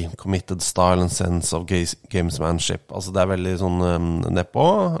FC, committed style and sense of gamesmanship. Altså det veldig sånn nedpå.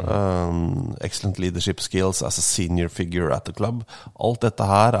 Excellent leadership skills as a senior figure at the club. Alt dette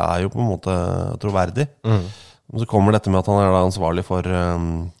her jo på en måte troverdig. Og så kommer dette med at han da ansvarlig for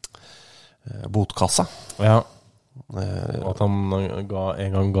botkassa. Ja. Og at han en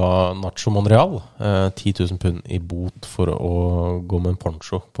gang ga Nacho Monreal 10 000 pund i bot for å gå med en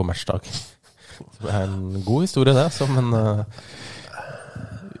poncho på matchdag. Det en god historie det, så, men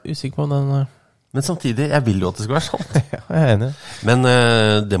usikker på om den Men samtidig, jeg vil jo at det skal være sant. Ja, jeg enig. Men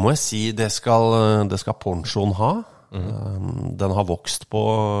det må jeg si, det skal ponchoen ha. Den har vokst på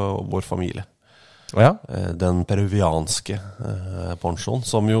vår familie. Ja. Den peruvianske ponchoen,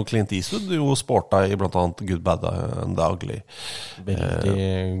 som jo Clint Eastwood jo sporta i blant annet Good, Bad and the Ugly.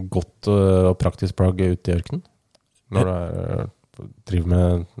 Veldig godt og praktisk plagg ute i ørkenen. Når du driver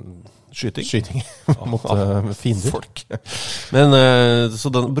med skyting mot fiender. Folk. Men så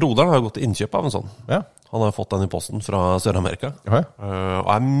broderen har gått til innkjøp av en sånn. Ja. Han har fått den i posten fra Sør-Amerika. Ja.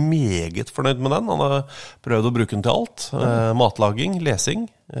 Og meget fornøyd med den. Han har prøvd å bruke den til alt. Matlaging, lesing,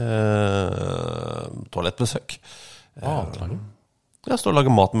 toalettbesøk. Matlaging? Ja, står og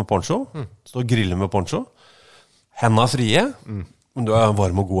lager mat med poncho. Står og griller med poncho. Hendene frie. Men du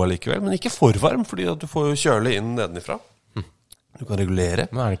varm og god allikevel. Men ikke for varm, fordi at du får kjøle inn nedenifra. Du kan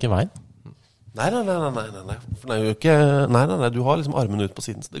regulere. Men det ikke veien? Nei. For det jo ikke... Nei, du har liksom armen ut på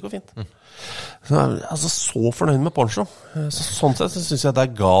siden, så det går fint. Så fornøyd med poncho. Sånn sett så synes jeg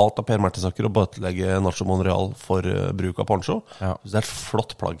det galt av Per Mertesaker å bøtelegge Nacho Monreal for bruk av poncho. Ja. Det et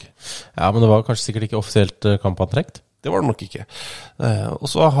flott plagg. Ja, men det var kanskje sikkert ikke offisielt kampantrekk. Det var det nok ikke. Og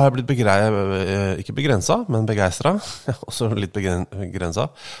så har jeg blitt ikke begrenset, men begeistret. Også litt begrenset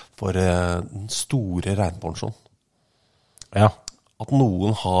for den store regnponchoen. Ja. At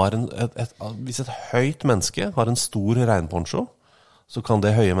noen har hvis et høyt menneske har en stor regnponcho, så kan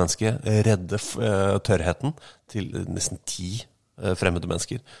det høye mennesket redde tørrheten til nesten 10 fremmede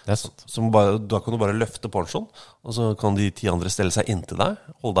mennesker. Det sant. Da kan du bare løfte ponchoen, og så kan de 10 andre stelle seg inntil deg,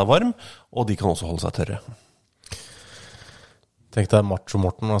 holde deg varm, og de kan også holde seg tørre. Tenk deg Macho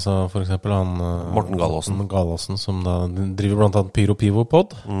Morten, altså for eksempel Morten Galaasen, som da driver blant annet Pyro Pivo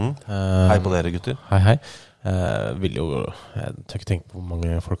Pod. Hei på dere, gutter. Hei. Jeg tør ikke tenke på hvor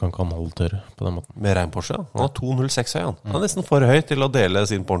mange folk han kan holde tørre på den måten. Med regnponcho, ja. Han har 2,06 høy, han. Han nesten for høy til å dele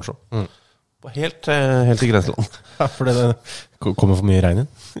sin poncho. Helt i grenseland. Ja, fordi det kommer for mye regn inn?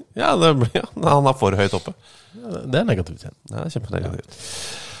 Ja, han for høyt oppe. Ja, det negativt igjen. Ja, kjempenegativt.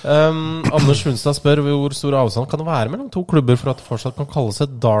 Anders Hunstad spør hvor stor avstand kan det være mellom to klubber for at det fortsatt kan kalle seg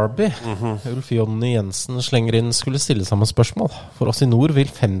Derby. Ulf Jonny Jensen slenger inn skulle stille samme spørsmål. For oss i nord vil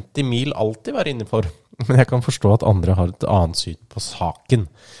 50 mil alltid være innenfor, men jeg kan forstå at andre har et annet syn på saken.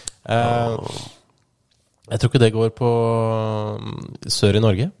 Jeg tror ikke det går på sør i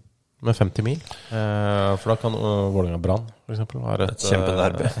Norge med 50 mil, for da kan Vålerenga Brann for eksempel være et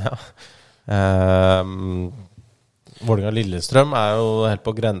kjempederby. Ja. Vålerenga Lillestrøm jo helt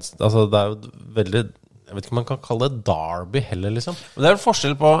på grensen. Altså det jo veldig, jeg vet ikke om man kan kalle det derby heller, liksom. Men det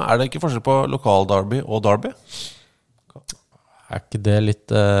forskjell på, det ikke forskjell på lokalderby og derby? Ikke det litt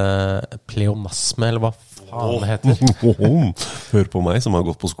pleonasme, eller hva faen det heter? Hør på meg som har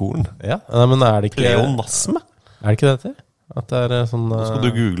gått på skolen. Ja, men det ikke pleonasme? Det ikke det heter? At det sånn... Nå skal du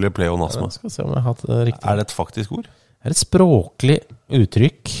google pleonasme. Jeg skal se om jeg har hatt det riktig. Det et faktisk ord? Det et språklig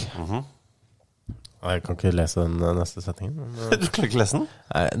uttrykk Nei, jeg kan ikke lese den neste setningen. Du kan ikke lese den?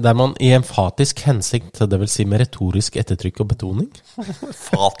 Nei, der man i emfatisk hensikt, det vil si med retorisk ettertrykk og betoning.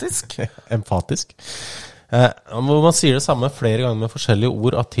 Fatisk? Emfatisk. Hvor man sier det samme flere ganger med forskjellige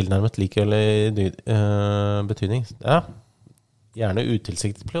ord av tilnærmet likelig betydning. Ja, gjerne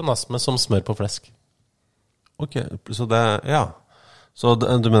utilsiktet pleonasme som smør på flesk. Ok, så det, ja. Så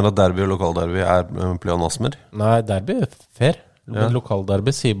du mener at derby og lokalderby pleonasmer? Nei, derby fair. Men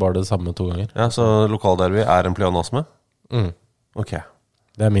lokalderby sier bare det samme 2 ganger. Ja, så lokalderby en pleonasme? Ok.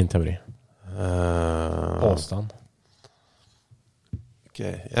 Det min teori. Påstand. Ok,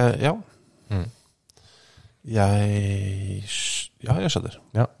 ja. Jeg skjønner.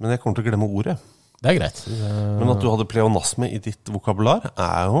 Ja. Men jeg kommer til å glemme ordet. Det greit. Men at du hadde pleonasme i ditt vokabular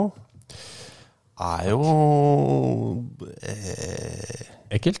jo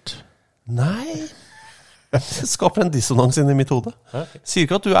ekkelt? Nei. Det skaper en dissonans inni mitt hode. Okay. Sier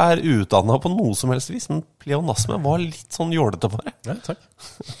ikke at du utdannet på noe som helst vis, men pleonasme var litt sånn jålete bare. Ja, takk.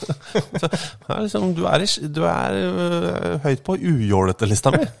 Liksom, du høyt på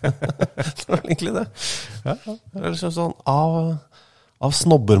ujålete-lista mi. Det var egentlig det. Ja. Det liksom sånn, av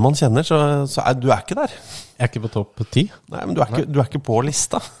snobber man kjenner, så du ikke der. Jeg ikke på topp 10. Nei, men du ikke på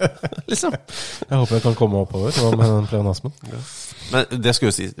lista, liksom. Jeg håper jeg kan komme oppover med den pleonasmen. Ja. Men det skal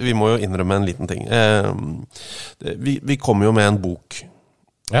jo si, vi må jo innrømme en liten ting. Vi kommer jo med en bok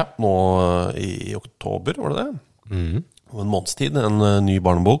nå i oktober, var det det? Om en månedstid, en ny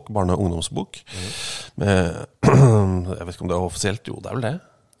barne- og ungdomsbok. Jeg vet ikke om det offisielt, jo, det vel det.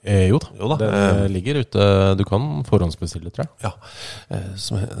 Jo da. Det ligger ute. Du kan forhåndsbestille, tror jeg. Ja,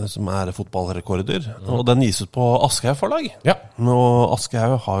 som fotballrekorder. Og den gis ut på Aschehoug forlag. Ja. Og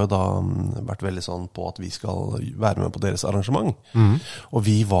Aschehoug har jo da vært veldig sånn på at vi skal være med på deres arrangement. Og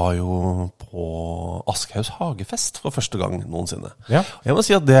vi var jo på Aschehougs hagefest for første gang noensinne. Ja. Jeg må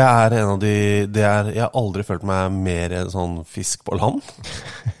si at det en av de jeg har aldri følt meg mer sånn fisk på land.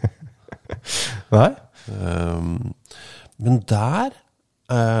 Nei. Men der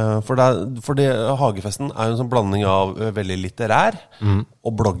for hagefesten jo en sånn blanding av veldig litterær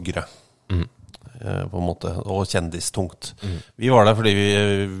og bloggere på en måte, og kjendistungt. Vi var der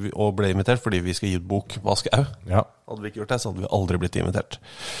og ble invitert fordi vi skal gi ut bok på Aschehoug. Ja. Hadde vi ikke gjort det, så hadde vi aldri blitt invitert.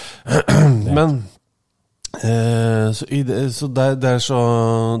 Men så det så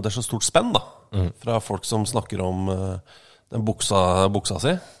stort spenn da, fra folk som snakker om den buksa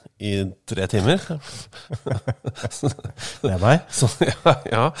si i 3 timer. Det meg. Så,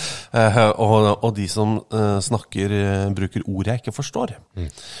 ja. Og de som bruker ord jeg ikke forstår.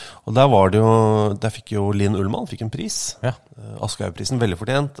 Og der var det jo, der fikk jo Linn Ullmann fikk en pris. Ja. Aschehoug-prisen, veldig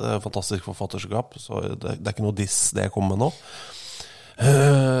fortjent. Fantastisk forfatterskap, så det ikke noe diss det jeg kommer med nå.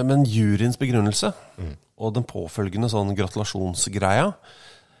 Men juryens begrunnelse, og den påfølgende sånn gratulasjonsgreia,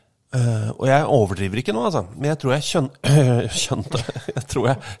 og jeg overdriver ikke nå, altså. Men jeg tror jeg skjønte. Jeg tror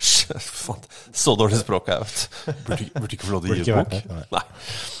jeg så dårlig språk jeg vet. Burde ikke få lov til å gi ut bok. Nei.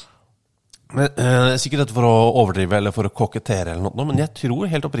 Men sikkert dette for å overdrive eller for å kokettere eller noe, men jeg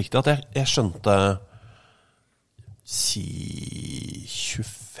tror helt oppriktig at jeg skjønte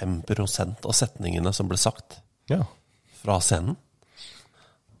 25% av setningene som ble sagt fra scenen.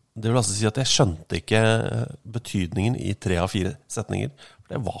 Det vil altså si at jeg skjønte ikke betydningen i 3 av 4 setninger.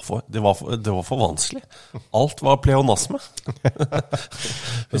 Det var for vanskelig. Alt var pleonasme.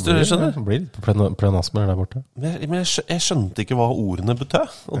 Hvis du skjønner. Det blir litt pleonasme der borte. Men jeg skjønte ikke hva ordene betød.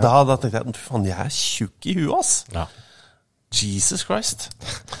 Og da tenkte jeg, faen, jeg tjukk i huet, ass. Ja. Jesus Christ.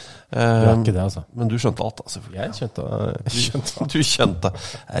 Du ikke det, altså. Men du skjønte alt, da, selvfølgelig. Jeg skjønte. Du skjønte.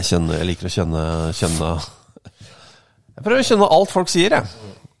 Jeg liker å kjenne. Jeg prøver å kjenne alt folk sier, jeg.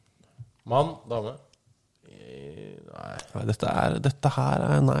 Mann, dame. Nei, dette her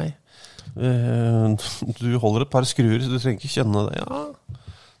nei. Du holder et par skruer, så du trenger ikke kjenne det. Ja,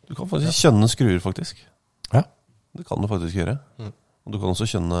 du kan faktisk kjenne skruer, faktisk. Ja. Det kan du faktisk gjøre. Og du kan også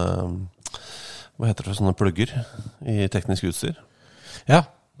kjenne, hva heter det, sånne plugger i teknisk utstyr. Ja.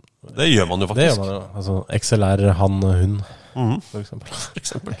 Det gjør man jo faktisk. Det gjør man jo. Altså, XLR, han, hun, for eksempel.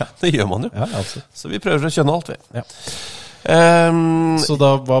 Ja, det gjør man jo. Ja, altså. Så vi prøver å kjenne alt, vi. Ja. Så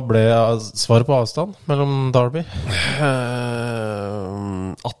da, hva ble svaret på avstand mellom Derby?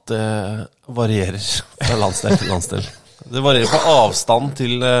 At det varierer fra landsdel til landsdel. Det varierer fra avstand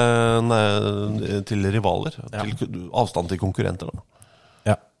til rivaler, til avstand til konkurrenter da.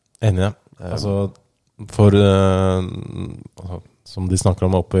 Ja, enig. Altså, som de snakker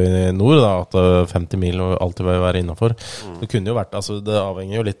om oppe i nord da, at 50 mil alltid vil være innenfor. Det kunne jo vært, altså det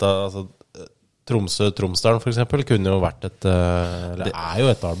avhenger jo litt av, altså, Tromsdalen for eksempel kunne jo vært et eller det jo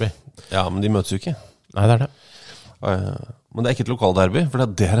et derby. Ja, men de møtes jo ikke. Nei, det det. Men det er ikke et lokalderby, for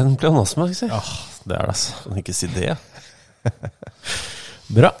det er en pleonasme, ikke si? Ja, det er det, altså. Kan ikke si det.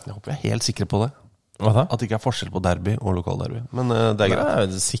 Bra. Jeg håper jeg er helt sikker på det. Hva da? At det ikke er forskjell på derby og lokalderby. Men det er greit.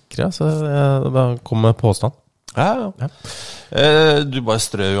 Jeg er sikre, så jeg bare kom med påstand. Ja. Du bare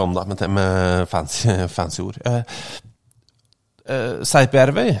strør jo om deg med fancy ord.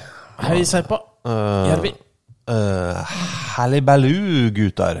 Seipjärvi. Hei, Seipa. Järvi. Hallibaloo,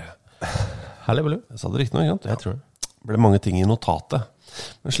 gutter. Hallibaloo. Jeg sa det riktig nå, ikke sant? Jeg tror det. Det ble mange ting i notatet.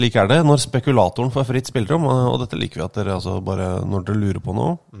 Men slik er det når spekulatoren får fritt spillerom, og dette liker vi at dere altså bare, når dere lurer på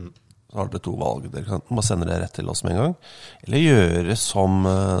noe, så har dere to valg. Dere kan bare sende det rett til oss med en gang, eller gjøre som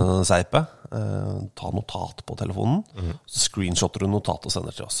Seipe, ta notat på telefonen, så screenshotter du notat og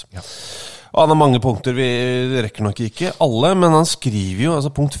sender til oss. Ja. Og han har mange punkter, vi rekker nok ikke alle, men han skriver jo,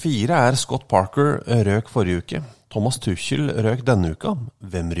 altså punkt 4 er Scott Parker røk forrige uke, Thomas Tuchel røk denne uka,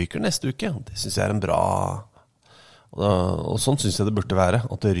 hvem ryker neste uke? Det synes jeg er en bra... Og sånn synes jeg det burde være,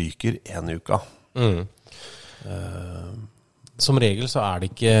 at det ryker en uka. Som regel så er det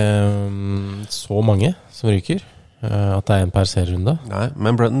ikke så mange som ryker, at det er en per serierunde. Nei,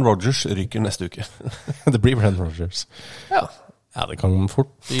 men Brendan Rodgers ryker neste uke. Det blir Brendan Rodgers. Ja, det kan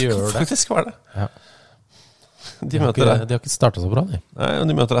fort gjøre det. Faktisk var det. Ja. De har ikke startet så bra, de. Nei, og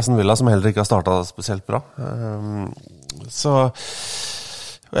de møter Aston Villa, som heller ikke har startet spesielt bra. Så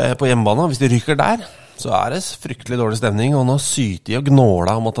på hjemmebane, hvis de ryker der, så er det fryktelig dårlig stemning, og nå syter de og gnåler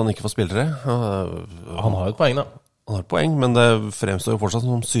om at han ikke får spillere. Han har jo et poeng da. Han har et poeng, men det fremstår jo fortsatt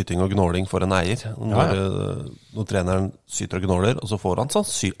som syting og gnåling for en eier. Når treneren syter og gnåler, og så får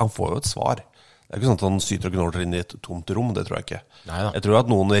han får jo et svar. Det er ikke sånn at han syter og gnåler inn i et tomt rom, det tror jeg ikke. Neida. Jeg tror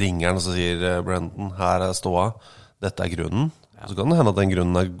at noen ringer han og så sier, Brendan, her er ståa, dette er grunnen. Ja. Så kan det hende at den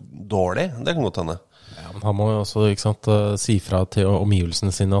grunnen er dårlig, det kan godt hende. Ja, men han må jo også si fra til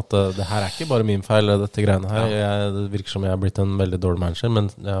omgivelsene sine at det her er ikke bare min feil, dette greiene her. Det virker som jeg har blitt en veldig dårlig manager, men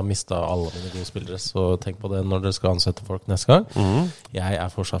jeg har mistet alle mine gode spillere, så tenk på det når dere skal ansette folk neste gang. Jeg er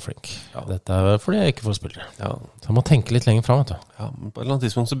fortsatt flink. Ja. Dette er fordi jeg ikke får spillere. Ja. Så jeg må tenke litt lenger frem, vet du. Ja, men på et eller annet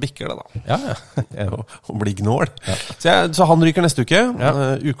tidspunkt så bikker det da. Ja. Og blir gnål. Ja. Så han ryker neste uke.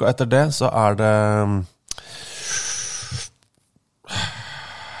 Ja. Uka etter det så er det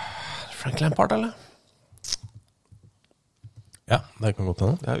Frank Lampard, eller? Ja, det kan godt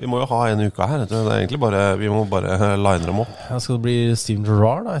hende. Ja, vi må jo ha en uke her. Det er egentlig bare, vi må bare line dem opp. Ja, skal det bli Steven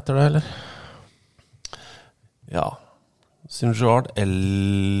Gerrard da, etter det, eller? Ja. Steven Gerrard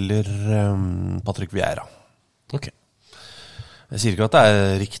eller Patrick Vieira. Ok. Jeg sier ikke at det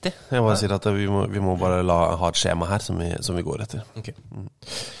er riktig. Jeg bare sier at vi må bare ha et skjema her som vi går etter. Ok.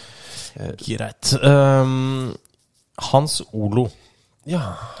 Greit. Hans Olo.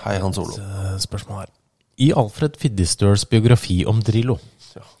 Ja, hei Hans Olo. Spørsmål her. I Alfred Fiddistørs biografi om Drillo,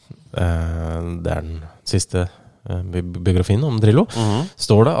 det er den siste biografien om Drillo,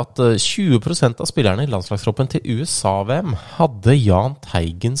 står det at 20% av spillerne i landslagstroppen til USA-VM hadde Jahn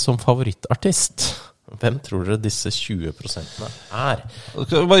Teigen som favorittartist. Hvem tror dere disse 20% er?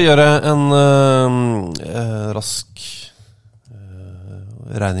 Skal vi bare gjøre en rask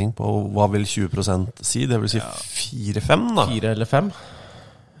regning på hva vil 20% si? Det vil si 4-5 da? 4 eller 5.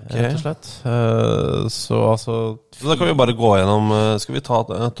 Rett og slett. Så altså så da kan vi bare gå gjennom. Skal vi ta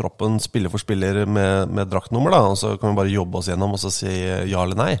troppen spiller for spiller med draktnummer da? Og så kan vi bare jobbe oss gjennom og så si ja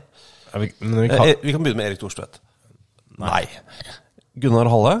eller nei. Ja, vi kan begynne med Erik Thorstvedt. Nei.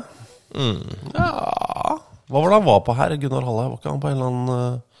 Gunnar Halle? Ja. Hva var det han var på her? Gunnar Halle, var ikke han på en eller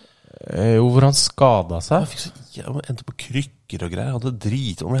annen jo, hvor han skadet seg. Han endte på krykker og greier. Han hadde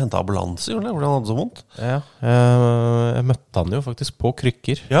drit om å hente ambulanse, hvordan han hadde så vondt. Ja, jeg møtte han jo faktisk på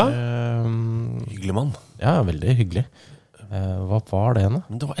krykker. Ja, hyggelig mann. Ja, veldig hyggelig. Hva var det henne?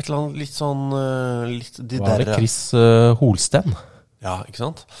 Det var et eller annet litt sånn var det Chris Holsten? Ja, ikke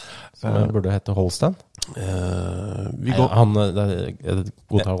sant? Som burde hete Holsten? Han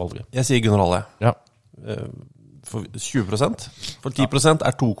godtar valget. Jeg sier Gunnar Halle. Ja. For 20%. For 10%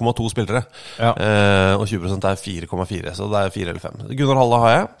 er 2,2 spillere. Ja. Og 20% er 4,4. Så det er 4 eller 5. Gunnar Halle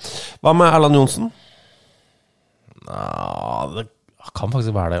har jeg. Hva med Erland Johnsen? Det kan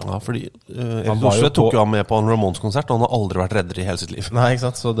faktisk være det. Ja, fordi Erik Thorstvedt tok jo med på en Ramones-konsert, og han har aldri vært redder i hele sitt liv. Nei, ikke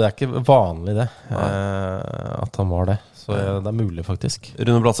sant? Så det er ikke vanlig det, at han var det. Så det er mulig faktisk.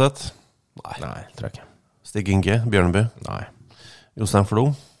 Rune Bratseth? Nei, tror jeg ikke. Stig Inge, Bjørneby? Nei. Jostein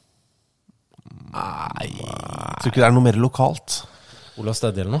Flo? Nei. Tror ikke det er noe mer lokalt. Olav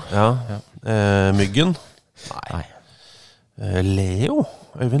Stedje eller noe? Ja. Myggen? Nei. Leo?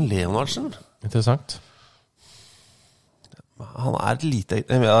 Øyvind Leonardsen? Interessant. Han er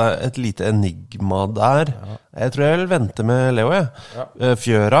et lite enigma der. Ja. Jeg tror jeg vil vente med Leo, jeg. Ja.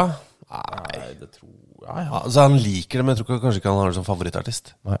 Fjøra? Nei, det tror Ja. Så han liker det, men jeg tror kanskje ikke han har det som favorittartist.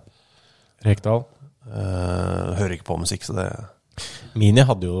 Nei. Rekdal. Hører ikke på musikk, så det... Mini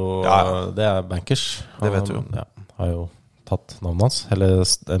hadde jo, det bankers. Det vet du jo. Ja, har jo tatt navnet hans, eller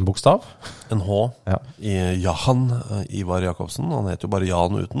en bokstav. En H i Jahan Ivar Jakobsen. Han heter jo bare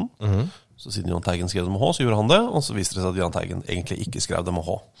Jan uten. Så siden Jahn Teigen skrev det med H, så gjorde han det. Og så viste det seg at Jahn Teigen egentlig ikke skrev det med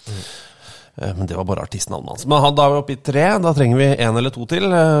H. Men det var bare artistnavnet hans. Men da er vi oppe i 3. Da trenger vi 1 eller 2 til.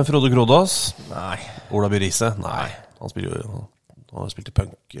 Frode Grodås. Nei. Ola By Riise. Nei. Han har spilt i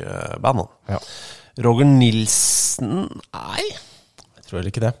punkband. Ja. Roger Nilsen. Nei. Jeg tror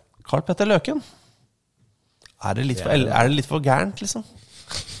heller ikke det. Carl Petter Løken. Er det litt for gærent, liksom?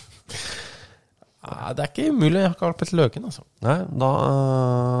 Nei, det er ikke umulig. Jeg har ikke Carl Petter Løken, altså. Nei, da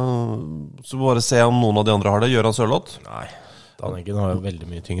så bare se om noen av de andre har det. Gøran Sørloth? Nei. Dan Eggen har jo veldig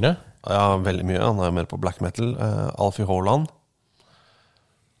mye tyngre. Ja, veldig mye. Han er jo mer på black metal. Alfie Haaland?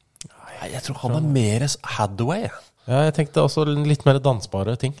 Nei, jeg tror han er mer Hathaway. Ja, jeg tenkte også litt mer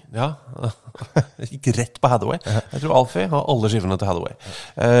dansbare ting. Ja, ikke rett på Hathaway. Jeg tror Alfie har alle skivene til Hathaway.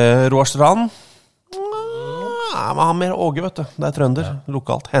 Roar Strand? Men han har mer Åge, vet du. Det er trønder,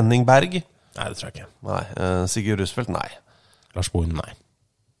 lokalt. Henning Berg? Nei, det tror jeg ikke. Nei. Sigurd Rusfeldt? Nei. Lars Bohin? Nei.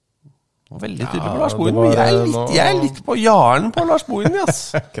 Veldig tydelig på Lars Bohin. Jeg er litt på jaren på Lars Bohin,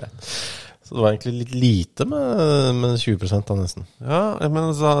 yes. Så det var egentlig litt lite med 20% da, nesten. Ja,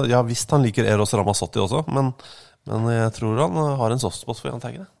 men visst han liker Eros Ramazzotti også, men jeg tror han har en softspot for Jahn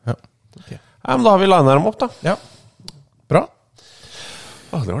Teigen. Ja. Okay. Men da har vi linet dem opp, da. Ja. Bra.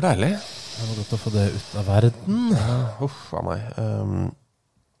 Det var deilig. Det var godt å få det ut av verden. Av meg.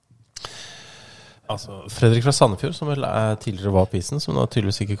 Altså, Fredrik fra Sandefjord, som vel tidligere var på isen, som nå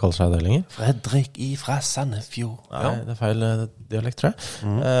tydeligvis ikke kaller seg det lenger. Fredrik fra Sandefjord. Nei, det er feil dialekt, tror jeg.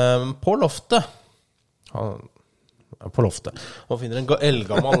 På loftet. På loftet. Man finner en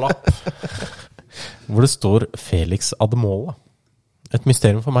eldgammel lapp hvor det står Felix Ademola. Et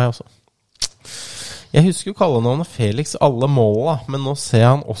mysterium for meg også. Jeg husker jo kallenavnet Felix Allemola, men nå ser jeg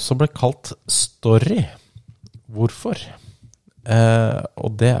han også ble kalt Story. Hvorfor? Og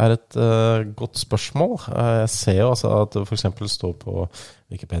det er et godt spørsmål. Jeg ser jo altså at det for eksempel står på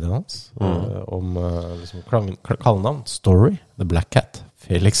Wikipedia hans om liksom, kallenavn Story, The Black Cat,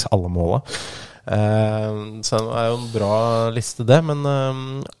 Felix Allemola. Så det er jo en bra liste det, men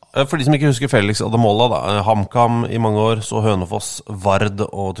for de som ikke husker Felix Ademola da, HamKam i mange år, så Hønefoss, Vard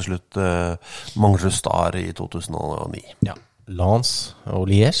og til slutt Manchester i 2009. Ja, Lens og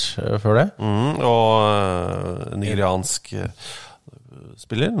Liège før det. Og nigeriansk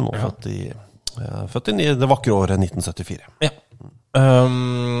spiller, nå født i det vakre året 1974. Ja.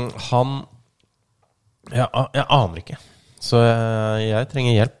 Jeg aner ikke. Så jeg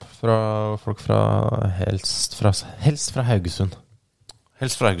trenger hjelp fra folk helst fra Haugesund.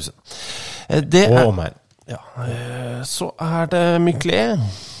 Helst fra Haugesund. Så er det Miklet.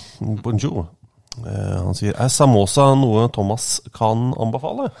 Bonjour. Han sier, samosa noe Thomas kan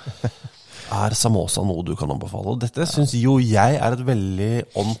anbefale? Samosa noe du kan anbefale? Og dette synes jo jeg er et veldig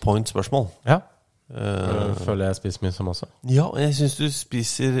on point spørsmål. Ja. Føler jeg spiser mye samosa? Ja, jeg synes du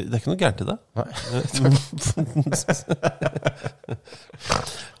spiser... Det er ikke noe gærent i det. Nei.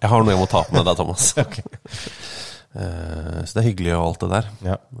 Jeg har noe jeg må ta på med deg, Thomas. Ok. Så det er hyggelig og alt det der.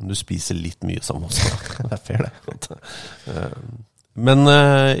 Ja. Men du spiser litt mye samosa. Det er fair det. Men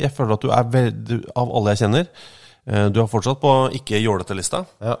jeg føler at du er av alle jeg kjenner, du har fortsatt på ikke jålete lista.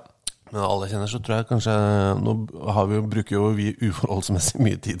 Ja. Men av alle jeg kjenner så tror jeg kanskje, nå bruker jo vi uforholdsmessig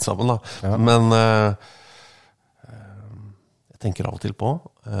mye tid sammen da. Ja. Men jeg tenker av og til på,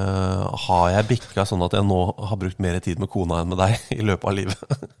 har jeg bikket sånn at jeg nå har brukt mer tid med kona enn med deg i løpet av livet?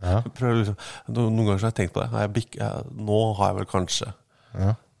 Ja. Noen ganger så har jeg tenkt på det. Nå har jeg vel kanskje.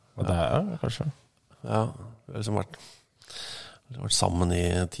 Ja, og det er kanskje. Ja, vi har liksom vært sammen i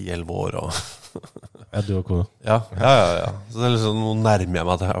 10-11 år og... Ja, du og kone. Ja. Så det er liksom, nå nærmer jeg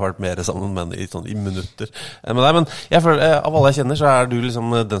meg at jeg har vært mer sammen med i minutter. Men jeg føler, av alle jeg kjenner, så er du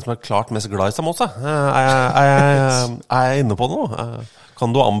liksom den som er klart mest glad i samosa. Er jeg inne på noe?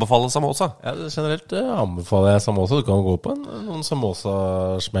 Kan du anbefale samosa? Ja, generelt anbefaler jeg samosa. Du kan gå på noen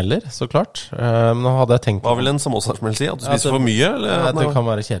samosa-smeller, så klart. Men nå hadde jeg tenkt... Hva vil en samosa-smell si? At du spiser for mye? Eller? Ja, det kan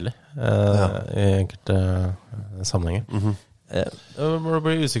være kjedelig i enkelte sammenhenger. Jeg må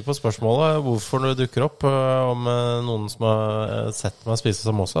bli usikker på spørsmålet hvorfor det dukker opp om noen som har sett meg spise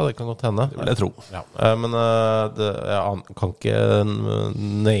samosa. Det kan godt hende. Det vil jeg tro. Ja. Men jeg kan ikke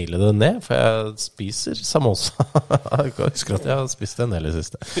naile det ned, for jeg spiser samosa. Jeg husker at jeg har spist en del i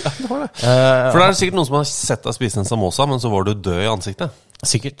siste. Ja, det var det. For det er sikkert noen som har sett deg spise en samosa, men så var du død i ansiktet.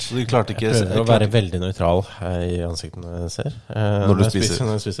 Sikkert. Så de klarte ikke... Jeg prøver å være veldig nøytral I ansiktene jeg ser. Når du spiser.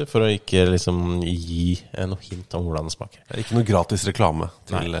 Når jeg spiser. For å ikke liksom gi noe hint om hvordan det smaker. Det ikke noe gratis reklame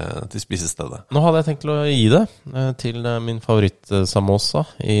til spisestedet. Nå hadde jeg tenkt å gi det til min favoritt-samosa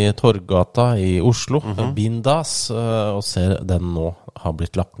I Torggata I Oslo, Bindas, og ser den nå har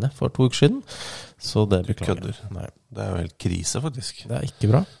blitt lagt ned for 2 uker siden. Så det beklager. Nei. Det jo helt krise, faktisk. Det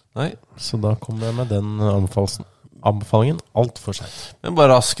ikke bra. Nei. Så da kommer jeg med den anbefalingen alt for sent. Men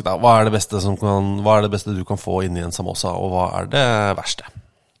bare rask da, hva det beste du kan få inn I en samosa, og hva det verste?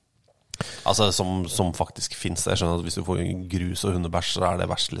 Altså som faktisk finnes det. Jeg skjønner at hvis du får grus og hundebæsj, så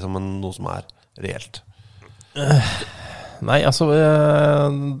det verst liksom, men noe som reelt. Nei, altså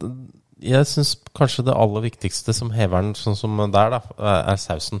jeg synes kanskje det aller viktigste som hever den, sånn som der da,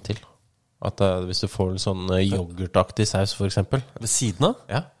 sausen til. At hvis du får en sånn yoghurtaktig saus for eksempel. Ved siden av?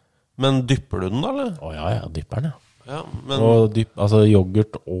 Ja. Men dypper du den da, eller? Ja, dypper den, ja, men... Og altså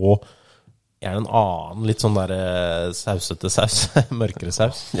yoghurt og gjerne en annen litt sånn der sausete saus, mørkere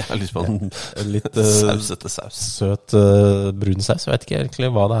saus. Jeg har lyst på en litt sausete saus. Søt brun saus, jeg vet ikke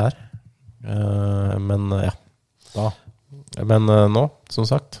egentlig hva det men ja, da. Men nå, som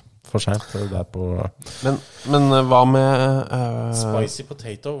sagt, for sent der på... Men hva med... Spicy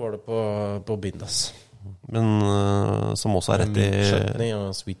potato var det på Bindas. Men som også rett I chutney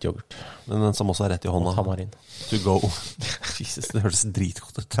og sweet yoghurt. Men den som også rett I hånda. Tamarin. To go. Jesus, det hørtes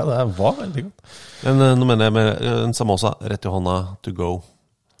dritgodt ut. Ja, det var veldig godt. Men nå mener jeg med en samosa rett I hånda to go.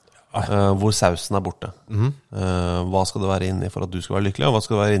 Hvor sausen borte. Hva skal det være inni for at du skal være lykkelig, og hva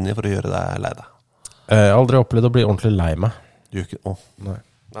skal det være inni for å gjøre deg lei deg? Jeg har aldri opplevd å bli ordentlig lei meg. Du gjør ikke... Nei.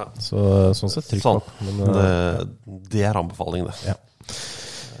 Så, sånn sett trykk opp. Men, det anbefaling, det.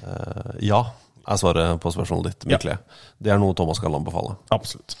 Ja. Jeg svarer på spørsmålet ditt, virkelig. Det noe Thomas skal anbefale.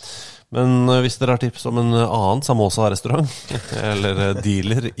 Absolutt. Men hvis dere har tips om en annen samosa-restaurant, eller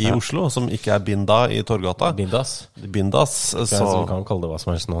dealer I Oslo, som ikke Binda I Torggata. Bindas. Så vi kan kalle det hva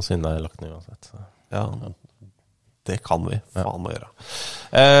som helst nå, siden det lagt ned uansett. Ja, det kan vi. Faen må gjøre.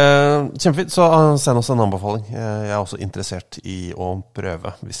 Kjempefint, så send oss en anbefaling. Jeg også interessert I å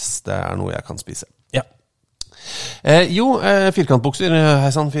prøve, hvis det noe jeg kan spise. Ja. Firkantbukser.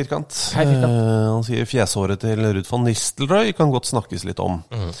 Hei sann, Firkant. Hei, Firkant. Han sier fjeshåret til Ruud van Nistelrooy kan godt snakkes litt om.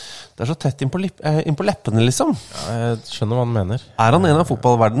 Det så tett inn på leppene, liksom. Ja, jeg skjønner hva han mener. Han en av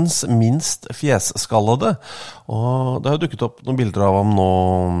fotballverdens minst fjesskallede? Og det har jo dukket opp noen bilder av ham nå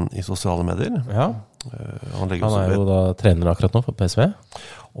I sosiale medier. Ja. Han jo da trener akkurat nå for PSV.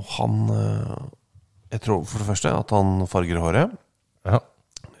 Og han... Jeg tror for det første at han farger håret. Ja.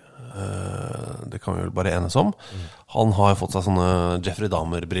 Det kan vi vel bare enes om. Han har fått seg sånne Jeffrey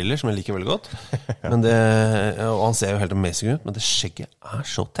Dahmer-briller som jeg liker veldig godt. Men og han ser jo helt amazing ut, men det skjegget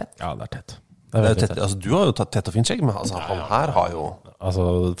så tett. Ja, det tett. Det tett. Altså, du har jo tatt tett og fint skjegg, men altså, han her har jo... Altså,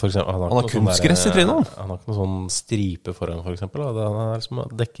 for eksempel, han har kunstgress I trynet. Han har ikke noen sånn stripe foran, for eksempel. Han liksom å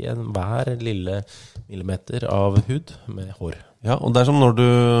dekke hver lille millimeter av hud med hår. Ja, og det som når du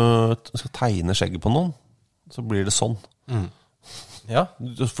skal tegne skjegget på noen, så blir det sånn. Ja.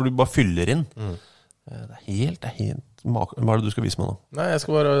 For du bare fyller inn. Det helt hva det du skal vise meg nå? Nei, jeg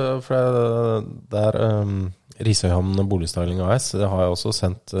skal bare for det Risøyhamn Boligstyling AS. Det har jeg også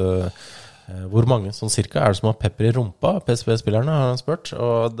sendt hvor mange sånn cirka det som har pepper I rumpa PSV-spillerne har han spurt.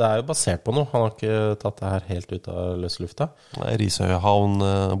 Og det jo basert på noe. Han har ikke tatt det her helt ut av løs lufta. Risøyhamn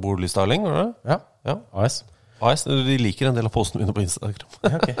Boligstyling, var det? Ja. AS. De liker en del av postene mine på Instagram.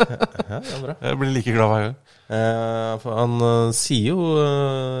 Ja, ok. Ja, det bra. Jeg blir like glad hver gang. For han sier jo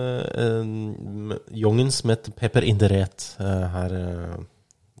Jongens med pepper in the ret her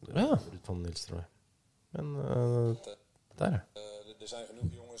van Nistelrooy. Men der zijn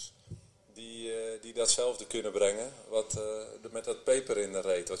genoeg jongens die datzelfde kunnen brengen met dat peper in de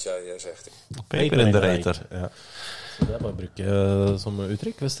reet wat jij zegt. Peper in de reet. Ja. Så det bare å bruke som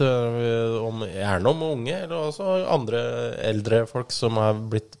uttrykk hvis det gjerne om unge eller også andre eldre folk som har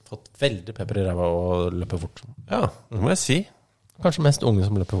fått veldig pepper I ræva og løper fort. Ja, det må jeg si. Kanskje mest unge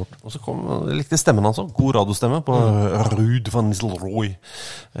som løper fort. Og så jeg likte stemmen hans også. God radiostemme på Ruud van Nistelrooy.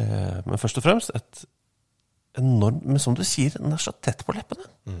 Men først og fremst et enormt, men som du sier, den så tett på leppene.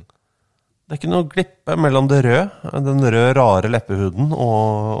 Det ikke noe glippe mellom det den røde rare leppehuden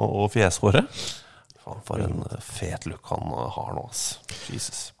og fjeshåret. For en fet look han har nå, ass.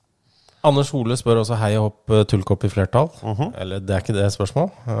 Jesus. Anders Hole spør også hei og hopp tullkopp I flertall. Eller det ikke det spørsmål.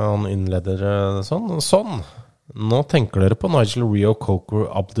 Han innleder sånn. Nå tenker dere på Nigel Rio, Coker,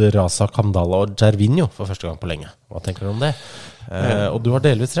 Abderrasa, Kandala og Gervinho for første gang på lenge. Hva tenker dere om det? Og du har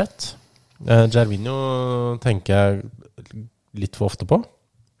delvis rett. Gervinho tenker jeg litt for ofte på.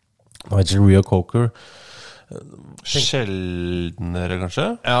 Nigel Rio, Coker Sjeldnere, kanskje?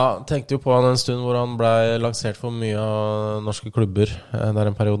 Ja, tenkte jo på han en stund hvor han ble lansert for mye av norske klubber der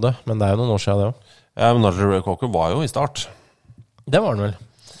en periode. Men det er jo noen år siden det også. Ja, men Nigel Raycock var jo i Start. Det var han vel.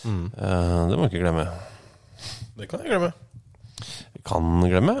 Det må jeg ikke glemme. Det kan jeg glemme. Kan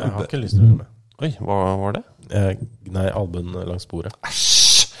glemme? Jeg har ikke lyst til å glemme. Oi, hva var det? Nei, albuen langs bordet.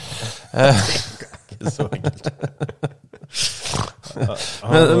 Æsj! Ikke så enkelt.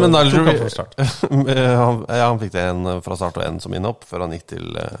 Men han fikk det en fra start og en som innopp før han gikk til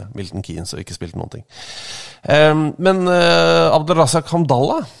Milton Keynes og ikke spilte noen ting. Men Abdelrazak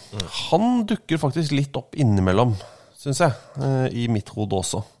Hamdallah, han dukker faktisk litt opp innimellom, synes jeg, i mitt hode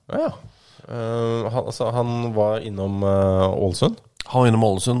også. Ja. Han var innom Ålesund? Han var innom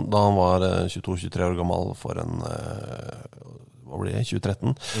Ålesund da han var 22-23 år gammel for en... hva blir det,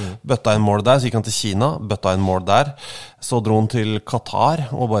 2013. Bøtta en mål der, så gikk han til Kina, bøtta en mål der. Så dro han til Qatar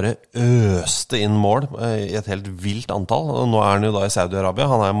og bare øste inn mål i et helt vilt antall. Og nå er han jo da i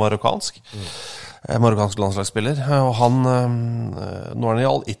Saudi-Arabia, han er marokkansk. Marokkansk landslagsspiller. Og han, nå er han i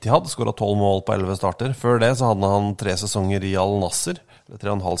Al-Ittihad, skåret 12 mål på 11 starter. Før det så hadde han 3 sesonger i Al-Nasser, eller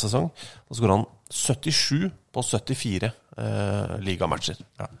 3,5 sesong. Da skåret han 77 på 74 ligamatcher.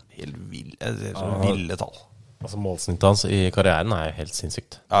 Ja, helt ville tall. Altså målsnittet hans i karrieren er helt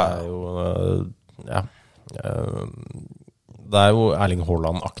sinnssykt. Det er jo det er jo Erling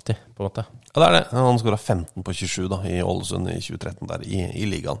Haaland-aktig på en måte. Ja, det er det. Han skåret 15 på 27 da, i Ålesund i 2013 der i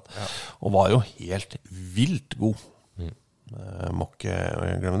ligaen. Og var jo helt vilt god. Må ikke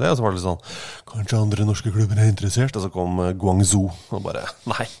glemme det. Og så var det litt sånn, kanskje andre norske klubber er interessert? Og så kom Guangzhou og bare,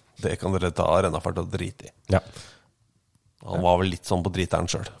 nei, det kan dere ta rennafart og drite i. Ja. Han var vel litt sånn på driteren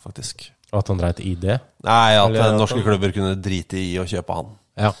selv, faktisk. At han dreit i det? Nei, at norske klubber kunne drite i å kjøpe han.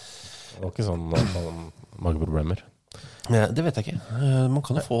 Ja. Det var ikke sånn mange problemer. Ja, det vet jeg ikke. Man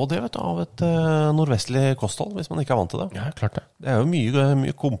kan jo få det av et nordvestlig kosthold, hvis man ikke er vant til det. Ja, klart det. Det er jo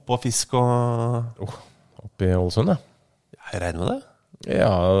mye komp og fisk og... Oppe i Ålesund, ja. Jeg regner med det.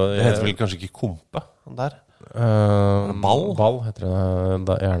 Ja. Det heter vel kanskje ikke kompe der? Ball heter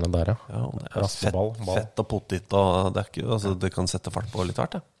det gjerne der, ja. Ja, fett og potet, og det er ikke, altså, det kan sette fart på litt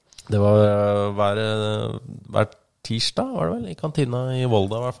hvert, ja. Det var hver tirsdag, var det vel, i kantina i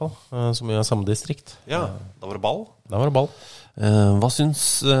Volda i hvert fall, som er samme distrikt. Ja, da var det ball. Hva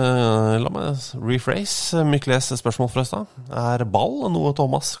syns, la meg rephrase Mykles spørsmål fra oss da. Er ball noe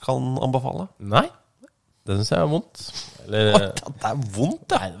Thomas kan anbefale? Nei, det synes jeg er vondt. Eller, det er vondt,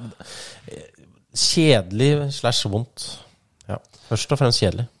 ja. Kjedelig / vondt. Ja, først og fremst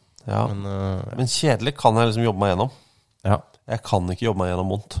kjedelig. Ja. Men kjedelig kan jeg liksom jobbe meg gjennom. Ja. Jeg kan ikke jobbe meg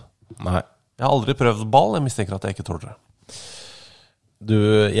gjennom vondt. Nei. Jeg har aldri prøvd ball, jeg mistenker at jeg ikke tåler det.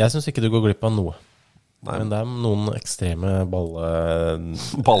 Jeg synes ikke du går glipp av noe. Nei. Men det er noen ekstreme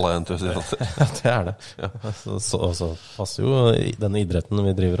balleentusiaster. Ja, det er det. Ja. Så passer jo denne idretten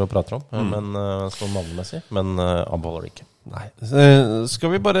vi driver og prater om, men så navnemessig, men anbefaler det ikke. Nei. Skal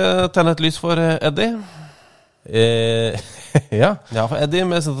vi bare tenne et lys for Eddie? Ja, for Eddie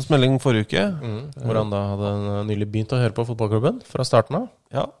med sendt oss melding forrige uke hvor han da hadde nylig begynt å høre på fotballklubben fra starten av.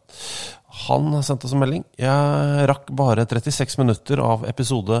 Ja, han sendte oss en melding. Jeg rakk bare 36 minutter av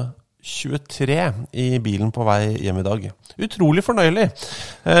episode 23 i bilen på vei hjem i dag. Utrolig fornøyelig.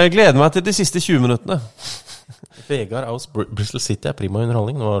 Gleder meg til de siste 20 minuttene. Vegard aus Bristol City er prima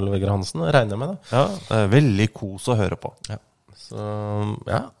underholdning. Nå var Vegard Hansen, regner jeg med det. Ja, veldig kos å høre på. Ja. Så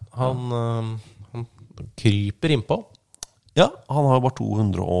ja, han kryper innpå. Ja, han har jo bare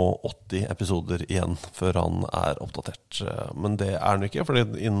 280 episoder igjen før han er oppdatert. Men det er han ikke, for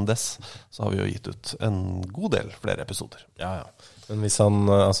innen dess så har vi jo gitt ut en god del flere episoder. Ja. Men hvis han,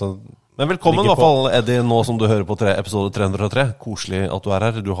 Men velkommen i hvert fall, Eddie, nå som du hører på episode 303. Koselig at du er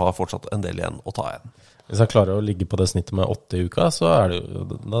her. Du har fortsatt en del igjen å ta igjen. Hvis han klarer å ligge på det snittet med 8 i uka, så er det jo,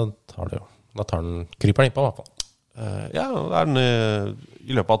 da kryper han innpå i hvert fall. Ja, det er den,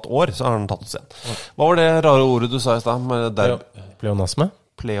 i løpet av et år så har han tatt oss igjen. Hva var det rare ordet du sa i sted? Pleonasme.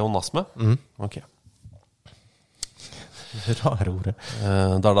 Pleonasme? Ok. Rare ordet.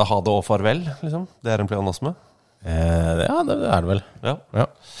 Da er det ha det og farvel, liksom? Det er en pleonasme? Ja, det er det vel. Ja.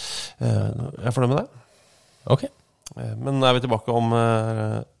 Jeg er fornøyd med det. Ok. Men er vi tilbake om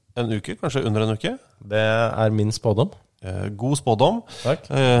en uke, kanskje under en uke? Det er min spådom. God spådom. Takk.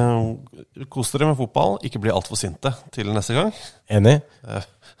 Kos dere med fotball. Ikke bli alt for sinte til neste gang. Enig.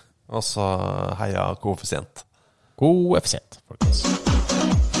 Og så heia koeffisient. God effisient, folkens.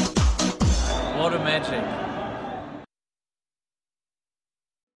 What a magic.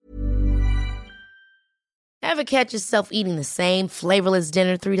 Ever catch yourself eating the same flavorless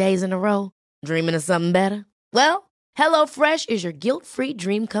dinner 3 days in a row? Dreaming of something better? Well, HelloFresh is your guilt-free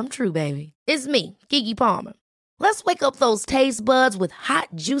dream come true, baby. It's me, Keke Palmer. Let's wake up those taste buds with hot,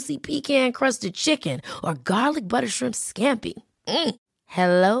 juicy pecan-crusted chicken or garlic butter shrimp scampi.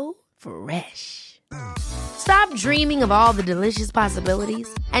 Hello Fresh. Stop dreaming of all the delicious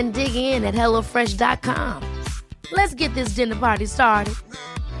possibilities and dig in at HelloFresh.com. Let's get this dinner party started.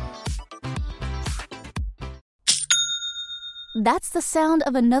 That's the sound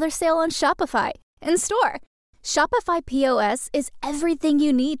of another sale on Shopify in store. Shopify POS is everything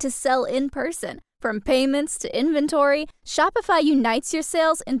you need to sell in person. From payments to inventory, Shopify unites your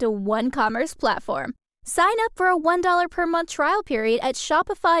sales into one commerce platform. Sign up for a $1 per month trial period at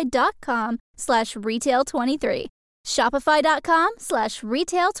shopify.com/retail23.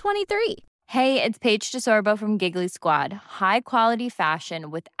 Shopify.com/retail23. Hey, it's Paige DeSorbo from Giggly Squad. High quality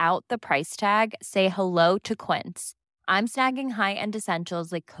fashion without the price tag. Say hello to Quince. I'm snagging high-end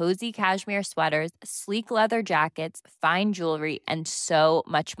essentials like cozy cashmere sweaters, sleek leather jackets, fine jewelry, and so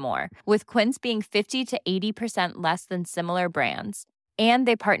much more. With Quince being 50 to 80% less than similar brands. And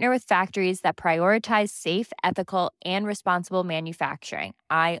they partner with factories that prioritize safe, ethical, and responsible manufacturing.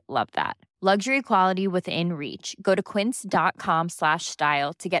 I love that. Luxury quality within reach. Go to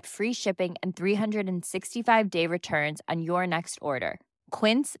quince.com/style to get free shipping and 365-day returns on your next order.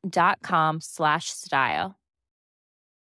 Quince.com/style.